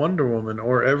Hulk or Wonder Woman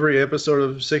or every episode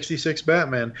of 66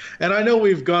 Batman. And I know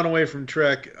we've gone away from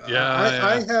Trek.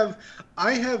 I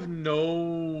have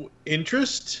no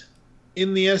interest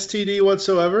in the STD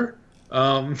whatsoever.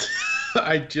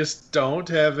 I just don't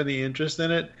have any interest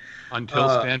in it.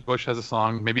 Until Stan Bush has a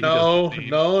song, maybe no. If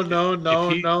you got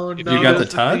the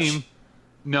touch? Theme,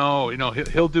 no,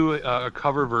 he'll do a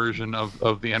cover version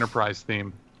of the Enterprise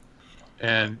theme,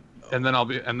 and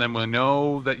then we'll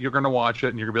know that you're gonna watch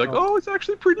it, and you're gonna be like, oh, it's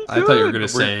actually pretty good. I thought you were gonna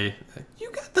say,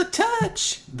 you got the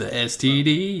touch, the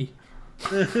STD.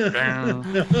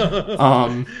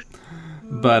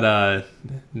 But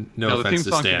no offense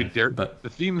to Stan, but the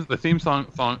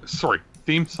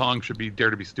theme song should be Dare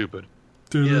to Be Stupid.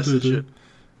 Yes, it should.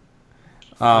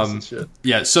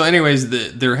 Yeah, so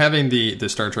anyways, they're having the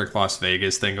Star Trek Las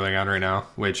Vegas thing going on right now,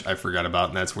 which I forgot about,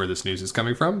 and that's where this news is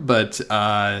coming from. But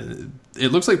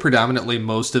it looks like predominantly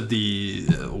most of the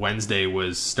Wednesday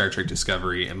was Star Trek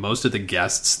Discovery, and most of the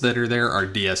guests that are there are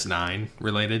DS9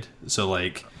 related. So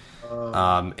like,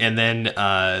 and then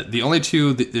the only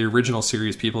two the original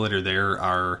series people that are there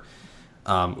are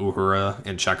Uhura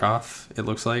and Chekhov. It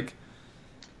looks like.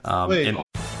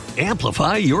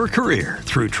 Amplify your career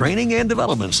through training and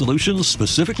development solutions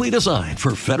specifically designed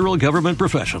for federal government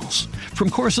professionals. From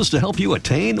courses to help you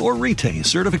attain or retain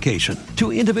certification,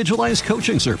 to individualized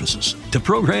coaching services, to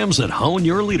programs that hone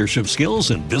your leadership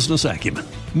skills and business acumen,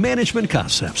 Management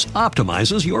Concepts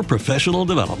optimizes your professional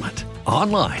development.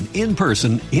 Online, in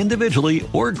person, individually,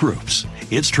 or groups,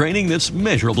 it's training that's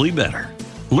measurably better.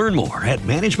 Learn more at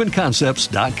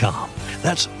managementconcepts.com.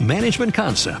 That's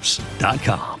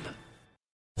managementconcepts.com.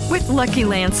 With Lucky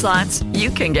Land Slots, you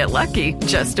can get lucky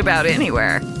just about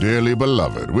anywhere. Dearly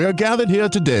beloved, we are gathered here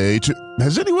today to...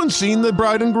 Has anyone seen the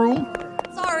bride and groom?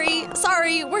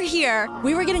 Sorry, we're here.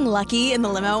 We were getting lucky in the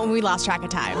limo and we lost track of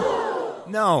time.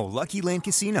 No, Lucky Land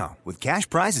Casino, with cash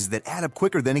prizes that add up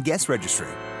quicker than a guest registry.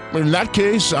 In that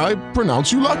case, I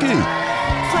pronounce you lucky.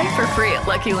 Play for free at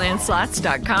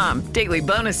LuckyLandSlots.com. Daily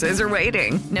bonuses are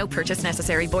waiting. No purchase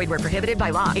necessary. Void where prohibited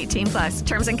by law. 18+.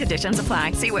 Terms and conditions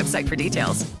apply. See website for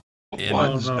details.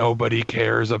 Ones nobody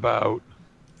cares about.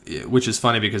 Which is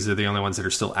funny because they're the only ones that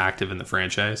are still active in the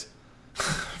franchise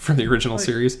from the original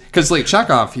series. Because like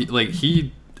Chekhov,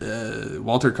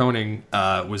 Walter Koenig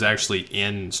was actually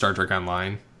in Star Trek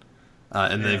Online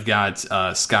And they've got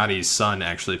Scotty's son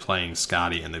actually playing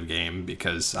Scotty in the game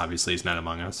because obviously he's not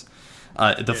among us.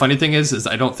 The funny thing is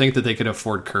I don't think that they could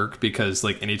afford Kirk because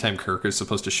like anytime Kirk is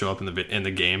supposed to show up in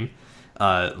the game,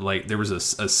 like there was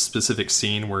a specific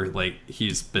scene where like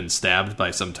he's been stabbed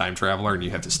by some time traveler and you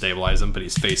have to stabilize him, but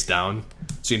he's face down,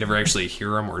 so you never actually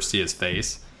hear him or see his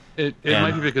face. It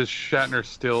might be because Shatner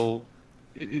still.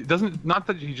 It doesn't. Not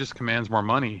that he just commands more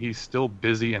money. He's still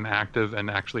busy and active and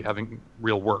actually having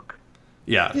real work.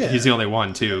 Yeah, he's the only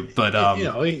one too. But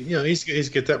he's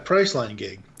got that Priceline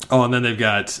gig. Oh, and then they've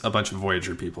got a bunch of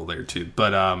Voyager people there too.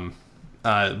 But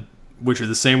which are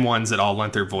the same ones that all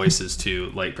lent their voices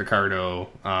to, like Picardo,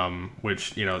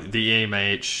 which the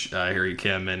AMH, Harry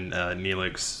Kim, and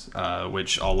Neelix,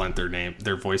 which all lent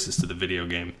their voices to the video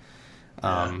game,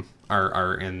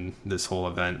 are in this whole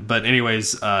event. But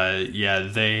anyways, a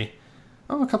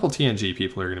couple TNG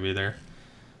people are going to be there.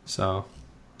 So.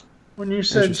 When you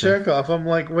said Chekhov, I'm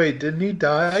like, wait, didn't he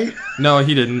die? No,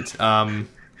 he didn't.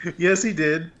 Yes, he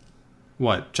did.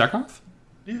 What, Chekhov?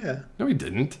 Yeah. No, he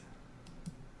didn't.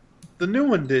 The new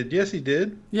one did. Yes, he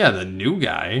did. Yeah, the new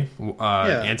guy,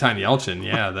 Anton Yelchin.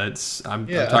 Yeah, I'm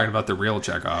talking about the real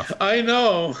Chekhov. I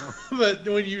know, but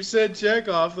when you said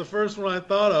Chekhov, the first one I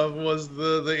thought of was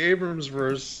the Abrams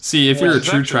verse. See, if you're a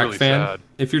true Trek fan,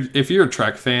 if you're a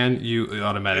Trek fan, you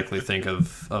automatically think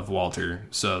of Walter.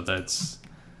 So that's.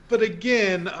 But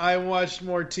again, I watched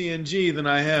more TNG than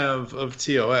I have of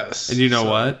TOS. And you know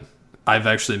what? I've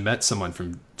actually met someone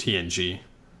from TNG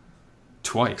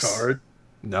twice. Card?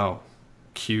 No.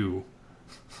 Q.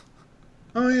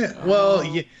 Oh, yeah. Well,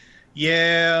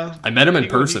 yeah. I met him in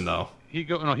person, though. He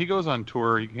goes on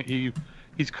tour.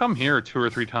 He's come here 2 or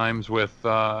 3 times with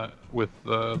the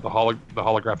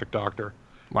holographic Doctor.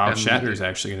 Wow, and Shatner's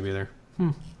actually going to be there.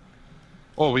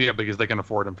 Oh, yeah, because they can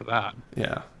afford him for that.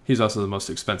 Yeah. He's also the most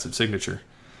expensive signature.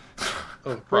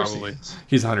 Oh, probably.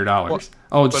 He's $100.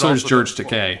 So is George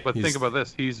Takei. But think about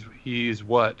this. He's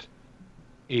what,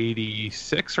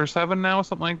 86 or 7 now,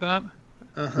 something like that.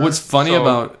 What's funny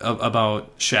about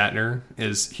Shatner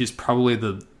is he's probably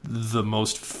the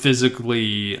most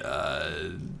physically.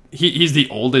 He's the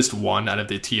oldest one out of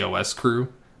the TOS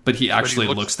crew, but he actually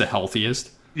looks the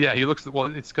healthiest. Yeah, he looks.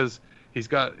 Well, it's because he's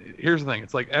got. Here's the thing.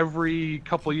 It's like every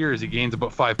couple of years he gains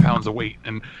about 5 pounds of weight,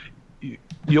 and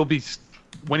you'll be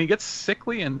when he gets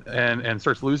sickly and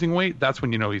starts losing weight. That's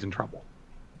when you know he's in trouble.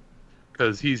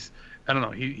 Because he's. I don't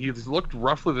know. He's looked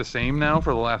roughly the same now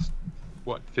for the last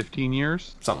 15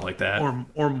 years, something like that,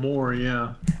 or more.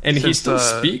 Yeah, and he still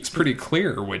speaks pretty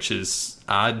clear, which is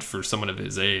odd for someone of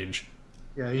his age.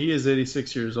 Yeah, he is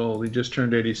 86 years old. He just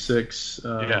turned 86. It's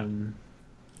going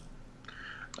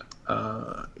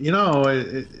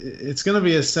to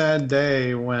be a sad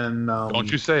day when.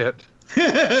 Don't you say it.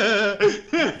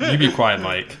 You be quiet,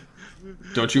 Mike.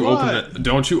 Don't you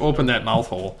open that mouth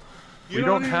hole. We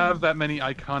don't have that many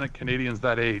iconic Canadians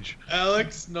that age.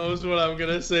 Alex knows what I'm going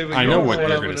to say. But I know what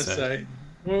you're going to say.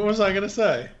 What was I going to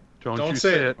say? Don't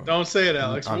say it. Don't say it,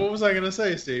 Alex. What was I going to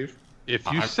say, Steve? If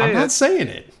you say I'm not saying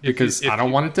it because I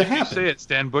don't want it to happen. If you say it,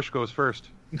 Stan Bush goes first.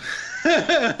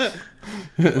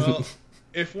 Well,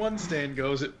 if one Stan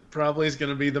goes, it probably is going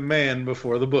to be the man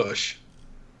before the Bush.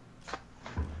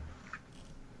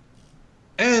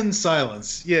 And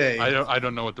silence. Yay. I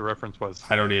don't know what the reference was.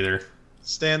 I don't either.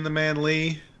 Stan the Man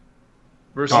Lee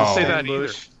versus Don't say Stan that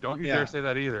Bush. either. Don't you dare say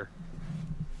that either.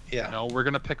 Yeah. No, we're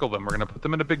gonna pickle them. We're gonna put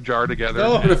them in a big jar together.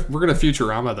 No. We're gonna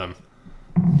Futurama them.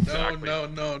 Exactly.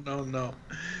 No.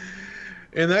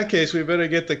 In that case, we better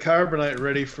get the Carbonite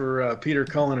ready for Peter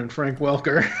Cullen and Frank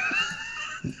Welker.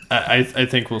 I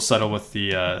think we'll settle with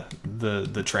the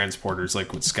transporters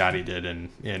like what Scotty did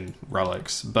in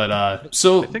Relics. But I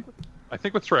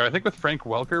think with Frank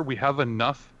Welker, we have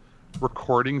enough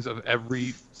recordings of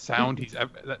every sound he's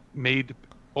made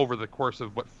over the course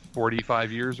of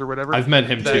 45 years or whatever. I've met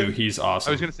him too. He's awesome.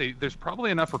 I was going to say there's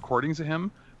probably enough recordings of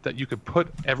him that you could put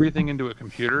everything into a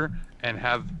computer and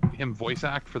have him voice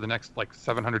act for the next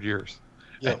 700 years.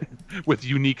 Yeah. With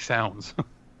unique sounds.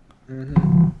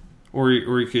 Mm-hmm. Or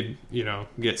you could,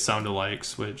 get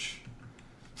sound-alikes, which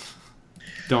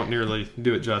don't nearly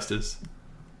do it justice.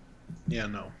 Yeah,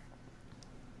 no.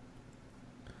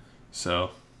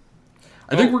 So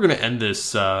I think we're going to end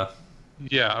this.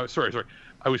 Yeah, sorry.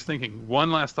 I was thinking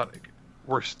one last thought.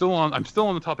 I'm still on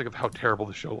the topic of how terrible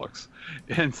the show looks,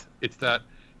 and it's that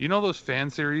those fan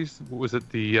series. Was it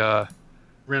the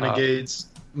Renegades?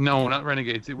 No, not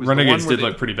Renegades. It was Renegades did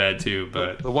look pretty bad too,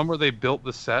 but the one where they built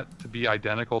the set to be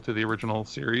identical to the original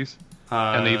series,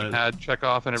 and they even had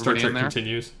Chekhov and everybody Star in there. Trek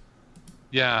Continues.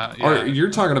 Yeah. Or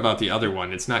you're talking about the other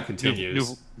one. It's not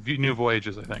Continues. New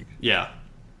Voyages, I think. Yeah.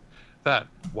 that.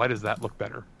 Why does that look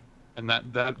better? And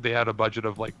that they had a budget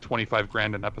of like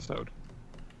 $25,000 an episode.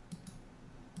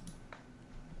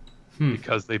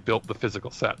 Because they built the physical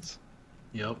sets.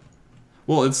 Yep.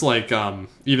 Well, it's like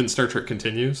even Star Trek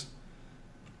Continues.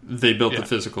 They built the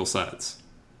physical sets.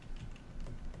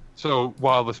 So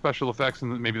while the special effects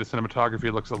and maybe the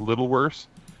cinematography looks a little worse,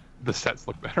 the sets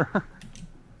look better.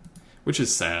 Which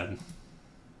is sad.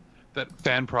 That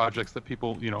fan projects that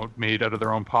people, made out of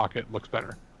their own pocket looks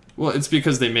better. Well, it's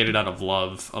because they made it out of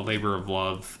love, a labor of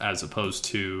love, as opposed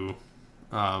to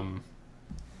a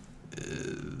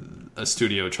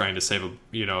studio trying to save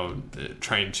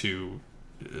trying to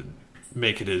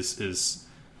make it as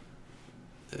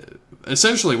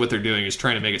essentially what they're doing is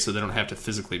trying to make it so they don't have to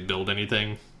physically build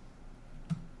anything,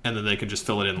 and then they can just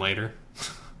fill it in later,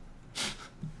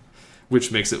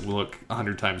 which makes it look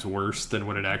 100 times worse than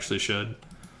what it actually should.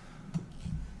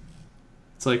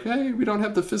 It's like, hey, we don't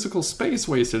have the physical space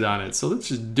wasted on it, so let's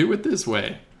just do it this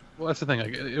way. Well, that's the thing.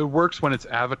 Like, it works when it's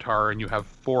Avatar and you have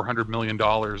 $400 million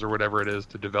or whatever it is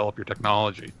to develop your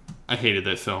technology. I hated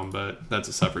that film, but that's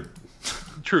a separate...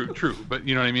 True. But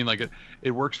you know what I mean? Like, it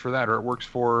works for that, or it works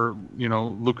for,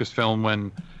 Lucasfilm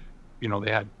when,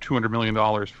 they had $200 million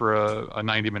for a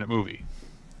 90-minute movie.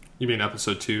 You mean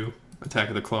Episode 2, Attack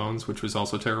of the Clones, which was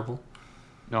also terrible?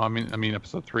 No, I mean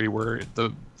Episode 3, where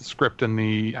the script and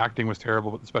the acting was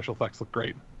terrible, but the special effects looked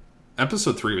great.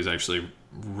 Episode 3 was actually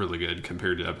really good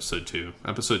compared to Episode 2.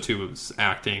 Episode 2 was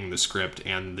acting, the script,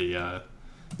 and there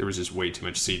was just way too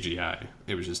much CGI.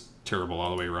 It was just terrible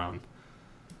all the way around.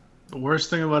 The worst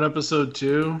thing about Episode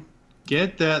 2,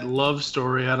 get that love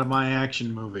story out of my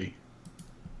action movie.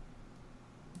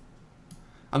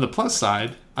 On the plus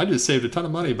side, I just saved a ton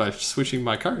of money by switching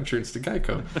my car insurance to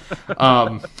Geico.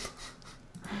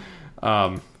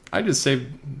 I just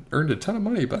earned a ton of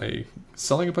money by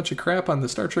selling a bunch of crap on the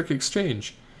Star Trek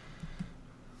Exchange.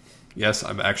 Yes,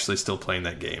 I'm actually still playing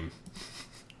that game.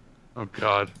 Oh,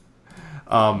 God.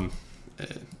 I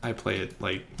play it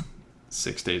like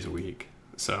 6 days a week,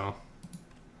 so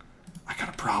I got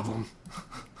a problem.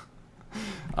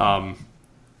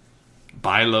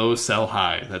 Buy low, sell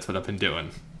high. That's what I've been doing.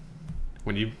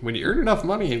 When you earn enough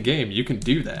money in game, you can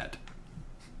do that.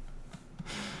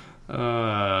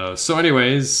 So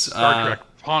anyways... Star Trek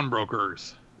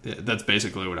pawnbrokers. That's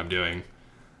basically what I'm doing.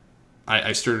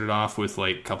 I started off with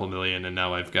like a couple million, and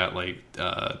now I've got like...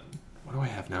 what do I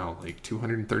have now? Like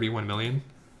 231 million?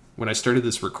 When I started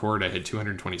this record, I had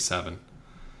 227.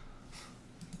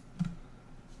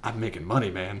 I'm making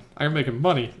money, man. I'm making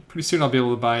money. Pretty soon I'll be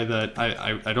able to buy that.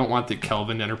 I don't want the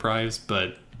Kelvin Enterprise,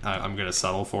 but I'm going to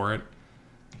settle for it.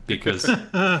 Because...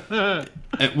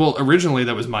 well, originally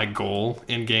that was my goal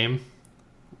in-game.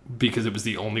 Because it was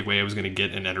the only way I was going to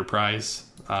get an Enterprise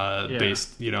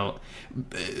based,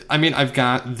 I mean, I've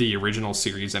got the original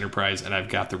series Enterprise and I've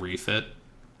got the refit.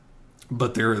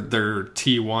 But they're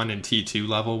T1 and T2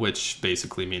 level, which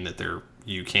basically mean that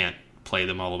you can't play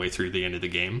them all the way through the end of the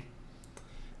game.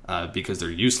 Because they're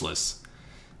useless.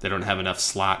 They don't have enough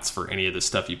slots for any of the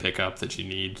stuff you pick up that you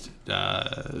need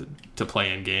to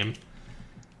play in game.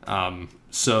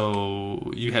 So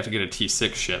you have to get a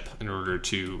T6 ship in order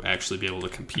to actually be able to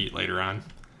compete later on.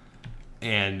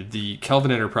 And the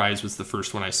Kelvin Enterprise was the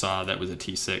first one I saw that was a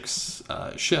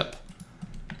T6 ship.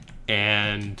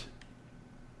 And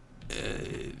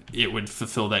it would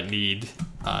fulfill that need.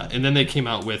 And then they came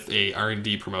out with a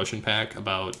R&D promotion pack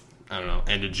about,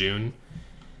 end of June.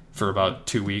 For about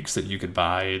 2 weeks that you could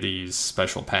buy these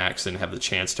special packs and have the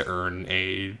chance to earn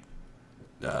a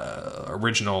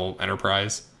original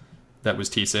Enterprise that was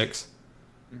T6.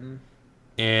 Mm-hmm.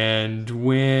 And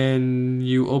when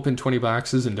you open 20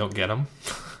 boxes and don't get them,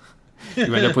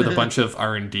 you end up with a bunch of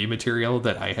R&D material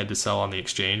that I had to sell on the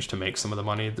exchange to make some of the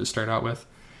money to start out with.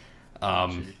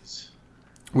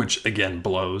 Which, again,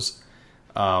 blows.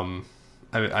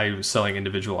 I was selling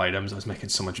individual items. I was making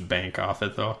so much bank off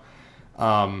it, though.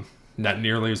 Not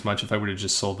nearly as much if I would have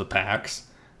just sold the packs.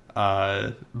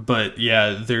 But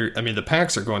yeah, the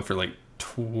packs are going for like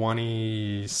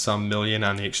 20 some million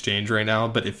on the exchange right now.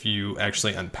 But if you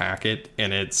actually unpack it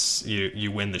and it's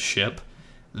you win the ship,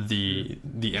 the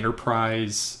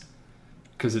Enterprise,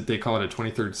 because they call it a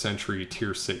 23rd century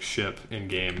tier 6 ship in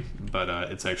game, but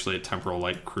it's actually a temporal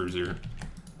light cruiser.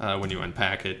 When you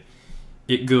unpack it,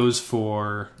 it goes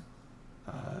for.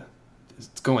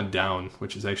 It's going down,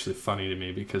 which is actually funny to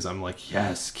me because I'm like,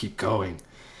 yes, keep going.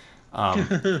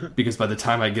 Because by the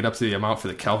time I get up to the amount for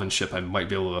the Kelvin ship, I might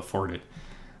be able to afford it.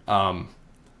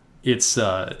 It's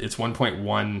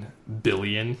 1.1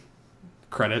 billion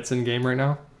credits in game right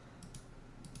now,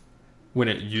 when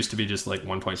it used to be just like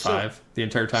 1.5 the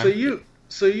entire time.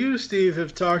 So you, Steve,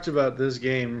 have talked about this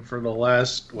game for the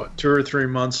last, 2 or 3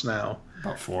 months now.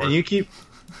 About 4. And you keep...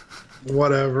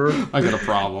 Whatever. I got a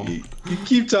problem. You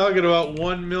keep talking about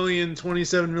 1 million,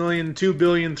 27 million, 2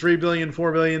 billion, 3 billion,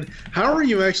 4 billion. How are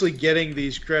you actually getting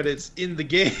these credits in the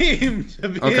game to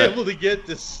be able to get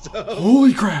this stuff?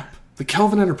 Holy crap! The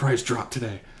Kelvin Enterprise dropped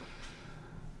today.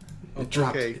 It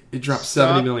dropped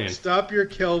 70 million. Stop your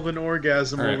Kelvin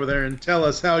orgasm over there and tell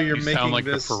us how you're making sound like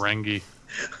this. the Ferengi.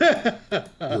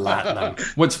 Latinum.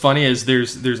 What's funny is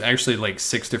there's actually like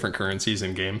 6 different currencies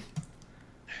in game.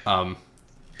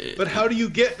 But how do you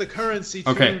get the currency?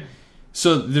 Okay,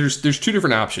 so there's 2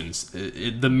 different options.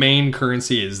 The main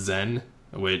currency is Zen,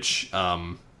 which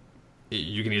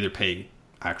you can either pay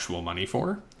actual money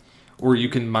for, or you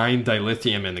can mine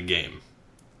dilithium in the game.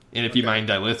 And if you mine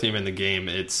dilithium in the game,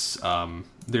 it's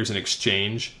there's an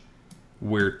exchange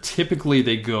where typically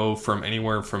they go from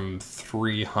anywhere from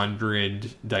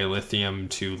 300 dilithium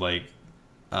to like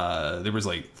there was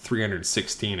like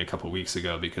 316 a couple weeks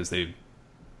ago because they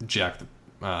jacked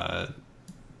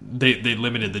they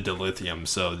limited the dilithium,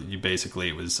 so you basically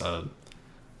it was a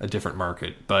different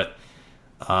market, but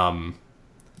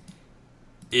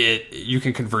you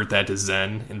can convert that to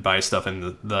Zen and buy stuff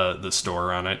in the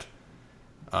store on it,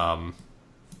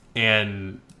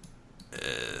 and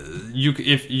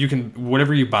if you can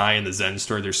whatever you buy in the Zen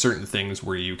store, there's certain things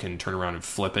where you can turn around and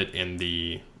flip it in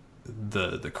the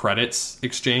credits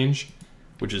exchange,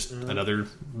 which is another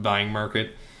buying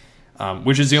market.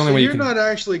 Which is the only way you can... You're not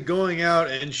actually going out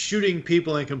and shooting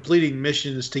people and completing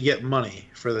missions to get money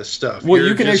for this stuff. Well, You're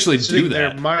you can just actually do sitting there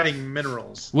that. mining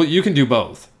minerals. Well, you can do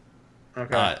both.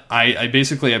 Okay. I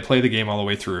basically play the game all the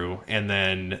way through, and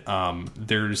then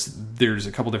there's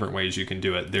a couple different ways you can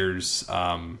do it. There's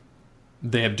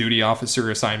they have duty officer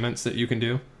assignments that you can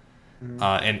do,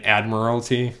 and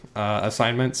admiralty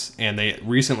assignments, and they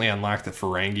recently unlocked the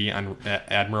Ferengi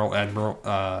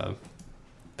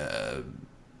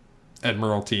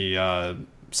Admiralty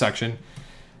section,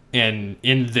 and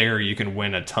in there you can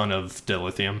win a ton of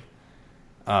dilithium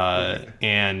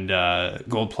and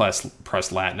gold plus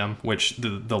latinum, which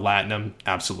the latinum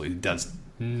absolutely does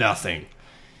nothing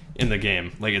in the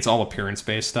game. Like, it's all appearance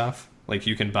based stuff. Like,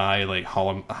 you can buy like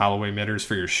hollow emitters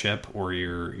for your ship or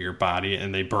your body,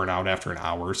 and they burn out after an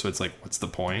hour, so it's like, what's the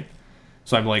point?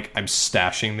 So I'm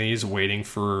stashing these, waiting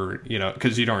for,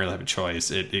 because you don't really have a choice.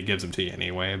 It gives them to you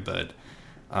anyway, but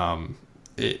I'm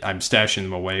stashing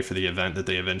them away for the event that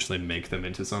they eventually make them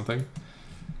into something.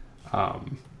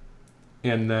 And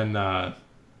then,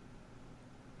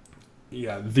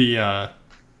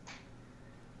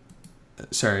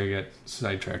 sorry, I got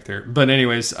sidetracked there. But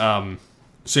anyways,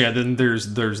 so yeah, then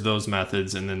there's those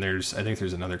methods, and then I think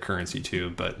there's another currency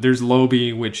too. But there's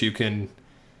Lobi, which you can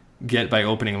get by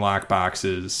opening lock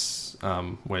boxes,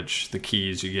 which the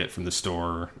keys you get from the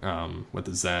store with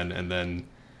the Zen, and then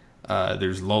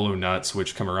there's Lolu nuts,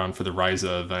 which come around for the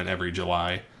Ryza event every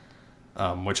July,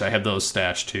 which I have those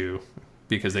stashed too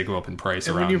because they go up in price.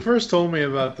 And around. when you first told me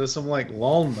about this, I'm like,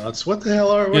 lol nuts. What the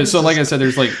hell are? Yeah, so like I said,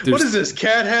 there's what is this?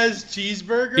 Cat has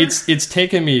cheeseburger? It's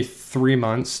taken me 3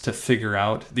 months to figure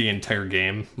out the entire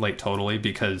game, like totally,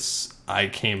 because I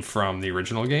came from the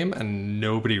original game and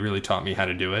nobody really taught me how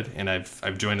to do it. And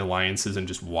I've joined alliances and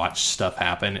just watched stuff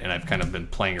happen, and I've kind of been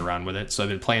playing around with it. So I've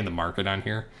been playing the market on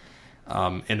here.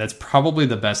 And that's probably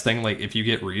the best thing. Like, if you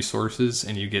get resources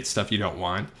and you get stuff you don't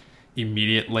want,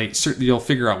 immediately you'll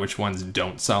figure out which ones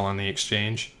don't sell on the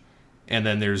exchange, and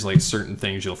then there's like certain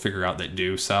things you'll figure out that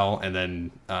do sell, and then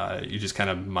you just kind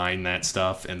of mine that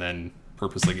stuff and then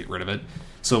purposely get rid of it.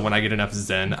 So when I get enough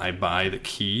Zen, I buy the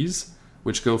keys,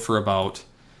 which go for about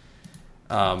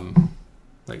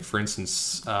like, for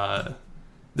instance,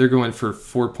 they're going for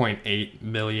 4.8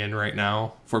 million right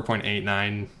now,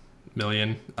 4.89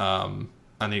 million on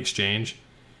the exchange,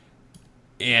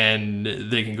 and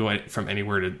they can go from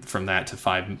anywhere from that to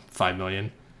 5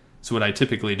 million. So what I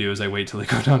typically do is I wait till they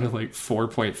go down to like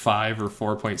 4.5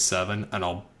 or 4.7, and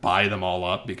I'll buy them all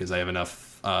up because I have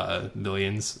enough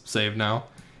millions saved now,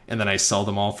 and then I sell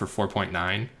them all for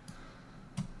 4.9.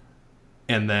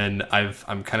 And then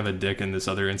I'm kind of a dick in this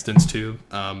other instance too.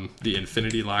 The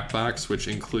Infinity Lockbox, which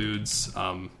includes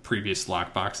previous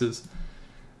lockboxes,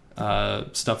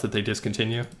 stuff that they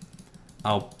discontinue.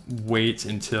 I'll wait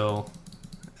until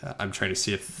I'm trying to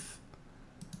see if,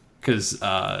 because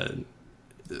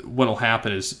what'll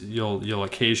happen is you'll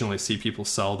occasionally see people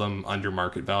sell them under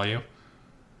market value.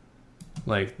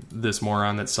 Like this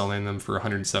moron that's selling them for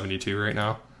 172 right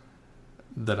now,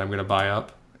 that I'm gonna buy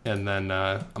up, and then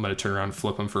I'm gonna turn around and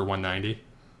flip them for 190.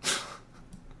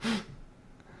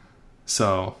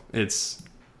 So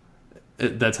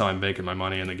That's how I'm making my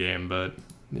money in the game. But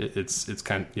it's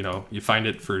kind of, you find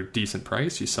it for a decent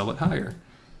price, you sell it higher.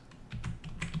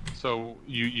 So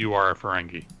you are a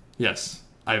Ferengi. Yes,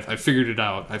 I've figured it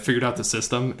out. I figured out the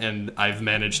system, and I've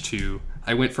managed to.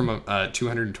 I went from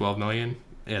 212 million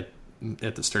at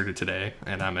the start of today,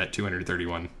 and I'm at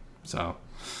 231. So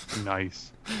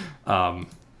nice. I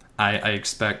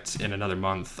expect in another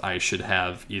month I should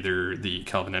have either the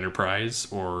Kelvin Enterprise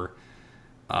or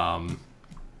I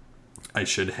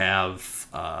should have.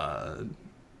 I'm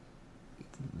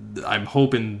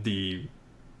hoping the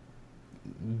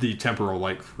Temporal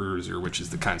Light Cruiser, which is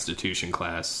the Constitution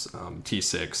class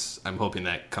T6. I'm hoping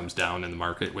that comes down in the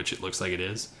market, which it looks like it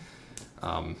is,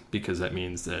 because that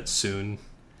means that soon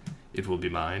it will be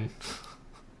mine.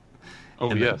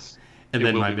 Oh, yes. And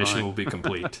then my mission will be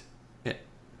complete. Yeah.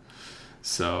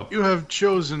 So you have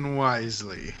chosen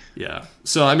wisely. Yeah.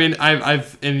 So I mean,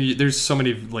 and there's so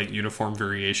many like uniform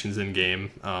variations in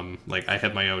game. Like I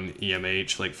have my own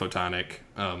EMH, like photonic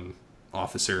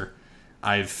officer.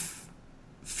 I've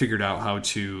figured out how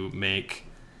to make.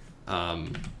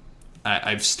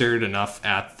 I've stared enough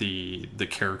at the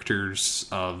characters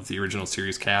of the original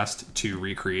series cast to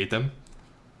recreate them.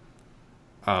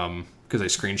 Because I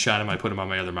screenshot them, I put them on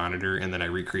my other monitor, and then I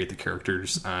recreate the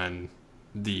characters on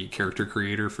the character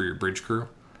creator for your bridge crew.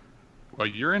 Well,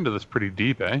 you're into this pretty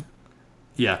deep, eh?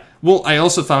 Yeah. Well, I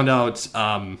also found out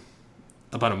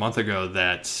about a month ago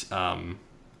that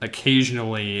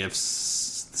occasionally, if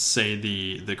say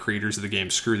the creators of the game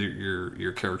screw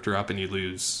your character up and you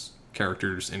lose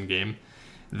characters in game,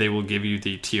 they will give you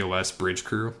the TOS bridge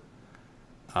crew,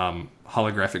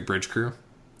 holographic bridge crew.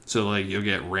 So like you'll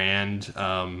get Rand,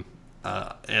 and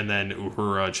then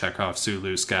Uhura, Chekhov,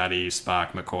 Sulu, Scotty,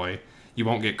 Spock, McCoy. You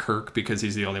won't get Kirk because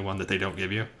he's the only one that they don't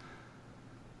give you.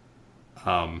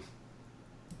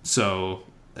 So,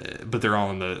 but they're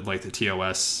all in the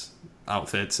TOS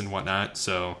outfits and whatnot.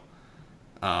 So,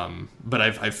 but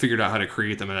I've figured out how to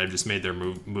create them, and I've just made their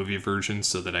movie versions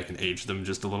so that I can age them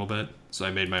just a little bit. So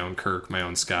I made my own Kirk, my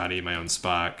own Scotty, my own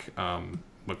Spock,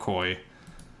 McCoy.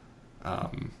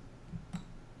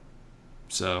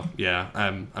 So yeah,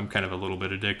 I'm kind of a little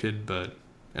bit addicted,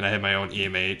 and I have my own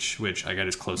EMH, which I got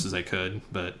as close as I could,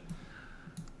 but.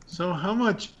 So how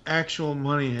much actual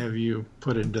money have you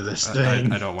put into this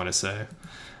thing? I don't want to say.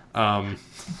 Come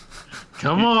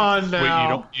on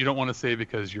now. Wait, you don't want to say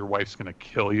because your wife's going to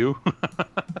kill you?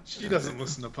 She doesn't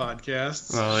listen to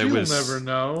podcasts. Well, She'll never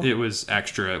know. It was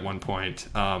extra at one point.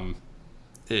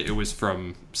 It was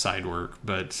from side work,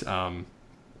 but I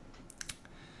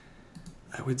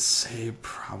would say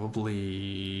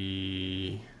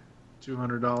probably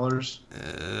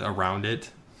 $200 around it.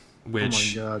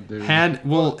 Which oh my God, dude. had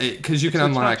because you can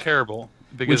unlock. It's not terrible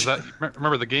because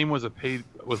remember the game was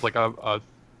like a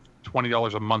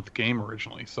 $20 a month game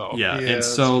originally. So yeah, and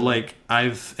so like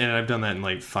I've done that in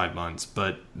like 5 months,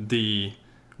 but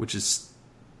which is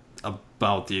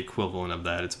about the equivalent of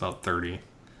that. It's about 30.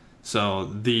 So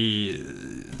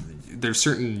there's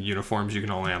certain uniforms you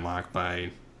can only unlock by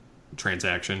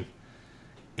transaction,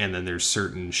 and then there's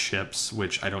certain ships,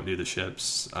 which I don't do the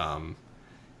ships.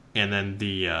 And then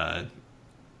you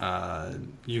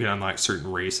can unlock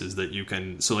certain races that you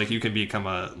can. So like you can become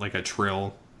a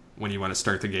Trill when you want to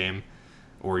start the game,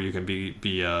 or you can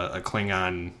be a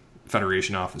Klingon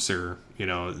Federation officer.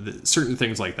 Certain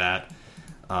things like that.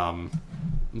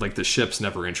 Like the ships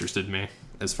never interested me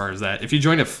as far as that. If you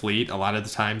join a fleet, a lot of the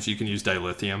times you can use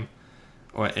dilithium,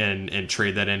 and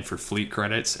trade that in for fleet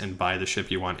credits and buy the ship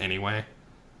you want anyway.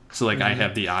 So like I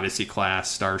have the Odyssey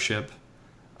class starship.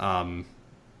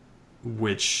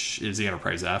 Which is the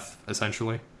Enterprise F,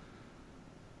 essentially.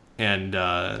 And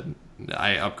I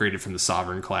upgraded from the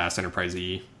Sovereign class Enterprise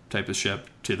E type of ship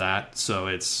to that, so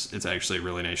it's actually a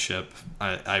really nice ship.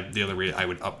 The other way I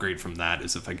would upgrade from that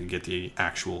is if I could get the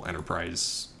actual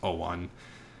Enterprise 01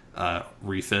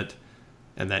 refit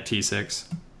and that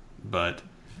T6. But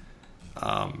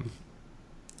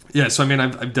yeah, so I mean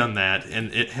I've done that,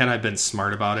 and had I been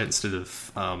smart about it, instead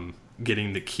of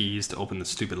getting the keys to open the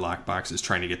stupid lock boxes,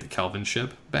 trying to get the Kelvin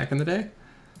ship back in the day,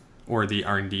 or the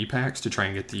R&D packs to try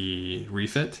and get the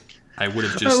refit, I would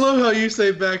have just. I love how you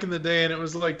say back in the day, and it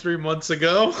was like 3 months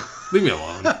ago. Leave me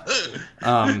alone.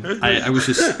 I was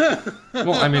just.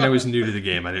 Well, I mean, I was new to the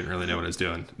game. I didn't really know what I was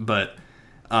doing, but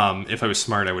if I was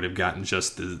smart, I would have gotten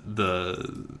just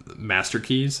the master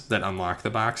keys that unlock the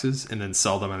boxes, and then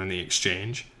sell them on the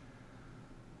exchange.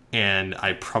 And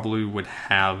I probably would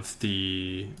have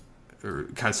the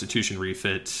Constitution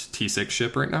refit T6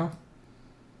 ship right now.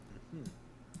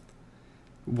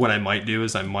 What I might do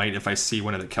is if I see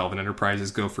one of the Kelvin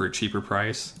Enterprises go for a cheaper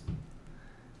price,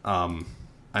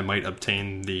 I might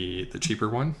obtain the cheaper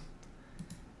one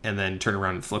and then turn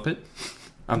around and flip it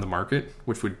on the market,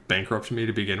 which would bankrupt me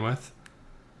to begin with.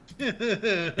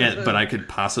 But I could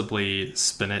possibly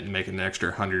spin it and make an extra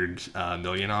 100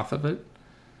 million off of it,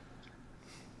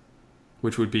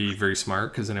 which would be very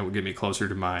smart because then it would get me closer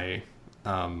to my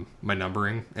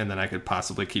numbering, and then I could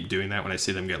possibly keep doing that when I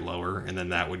see them get lower, and then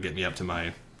that would get me up to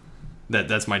my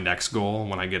that's my next goal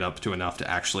when I get up to enough to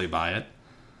actually buy it.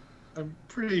 I'm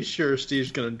pretty sure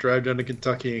Steve's going to drive down to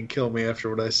Kentucky and kill me after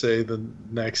what I say the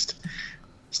next.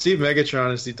 Steve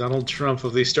Megatron is the Donald Trump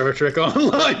of the Star Trek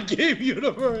Online game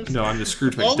universe. No, I'm the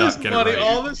Scrooge McDuck. Get it right.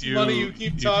 All this money you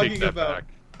keep talking about. Back.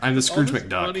 I'm the Scrooge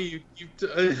McDuck. Money you keep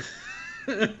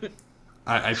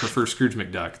I prefer Scrooge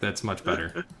McDuck. That's much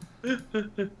better.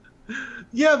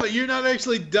 Yeah, but you're not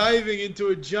actually diving into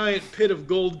a giant pit of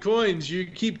gold coins. You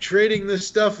keep trading this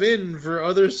stuff in for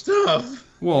other stuff.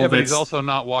 Well, yeah, but he's also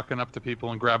not walking up to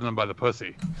people and grabbing them by the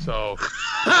pussy. So,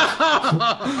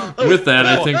 with that,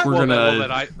 I think we're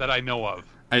gonna that I know of.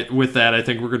 With that, I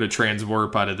think we're gonna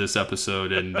transwarp out of this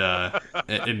episode and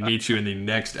and meet you in the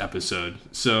next episode.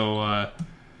 So,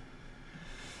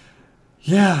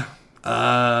 yeah.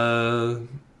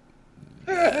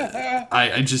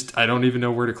 I don't even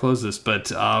know where to close this, but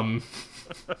sorry.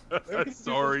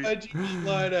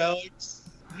 Line, Alex.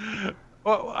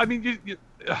 Well, I mean,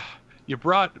 you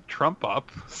brought Trump up.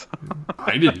 So.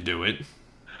 I didn't do it.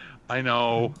 I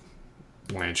know.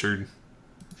 Blanchard.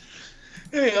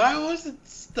 Hey, I wasn't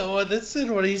the one that said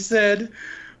what he said.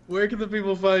 Where can the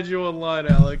people find you online,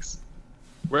 Alex?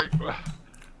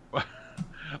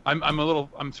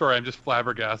 I'm sorry, I'm just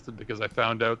flabbergasted because I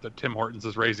found out that Tim Hortons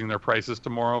is raising their prices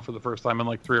tomorrow for the first time in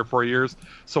like 3 or 4 years.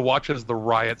 So watch as the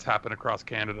riots happen across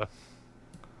Canada.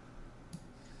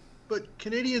 But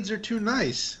Canadians are too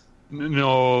nice.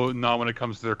 No, not when it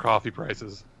comes to their coffee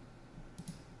prices.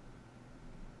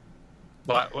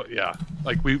 But yeah,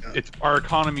 like our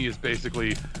economy is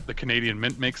basically the Canadian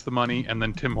Mint makes the money, and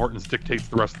then Tim Hortons dictates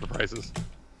the rest of the prices.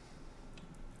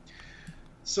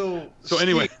 So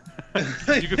anyway,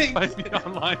 you can find me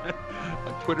online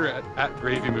on Twitter at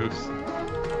Gravy Moose.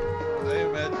 I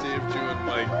am at Dave Jew and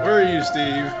Mike. Where are you,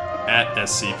 Steve? At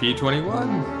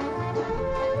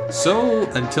SCP-21. So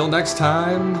until next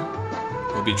time,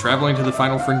 we'll be traveling to the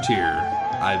final frontier.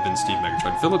 I've been Steve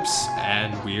Megatron Phillips,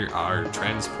 and we are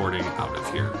transporting out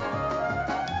of here.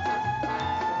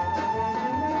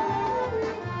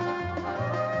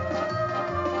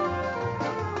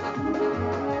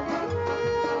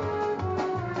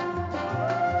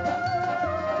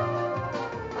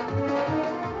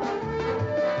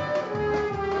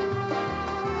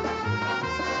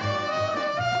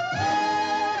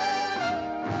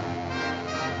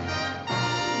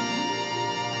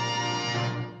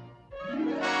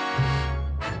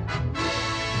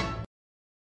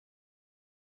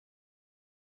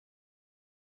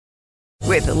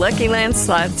 With the Lucky Land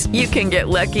Slots, you can get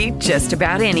lucky just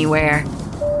about anywhere.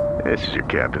 This is your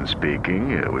captain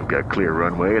speaking. We've got clear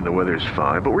runway and the weather's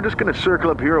fine, but we're just going to circle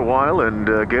up here a while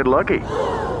and get lucky.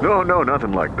 No,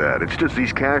 nothing like that. It's just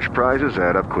these cash prizes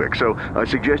add up quick. So I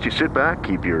suggest you sit back,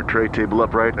 keep your tray table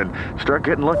upright, and start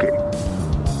getting lucky.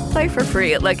 Play for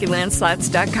free at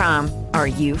LuckyLandSlots.com. Are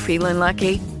you feeling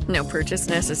lucky? No purchase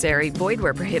necessary. Void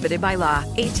where prohibited by law.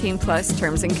 18+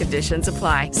 terms and conditions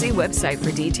apply. See website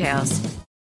for details.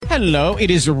 Hello, it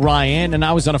is Ryan, and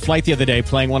I was on a flight the other day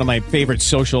playing one of my favorite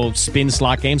social spin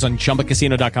slot games on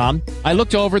ChumbaCasino.com. I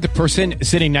looked over at the person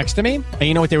sitting next to me, and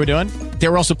you know what they were doing? They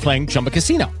were also playing Chumba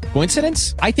Casino.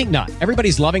 Coincidence? I think not.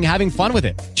 Everybody's loving having fun with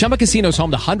it. Chumba Casino is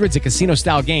home to hundreds of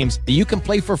casino-style games that you can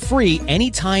play for free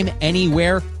anytime,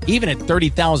 anywhere, even at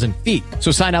 30,000 feet.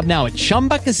 So sign up now at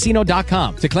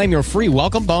ChumbaCasino.com to claim your free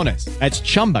welcome bonus. That's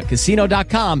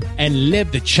ChumbaCasino.com and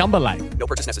live the Chumba life. No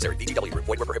purchase necessary. VGW. Void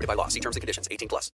where prohibited by law. See terms and conditions. 18+.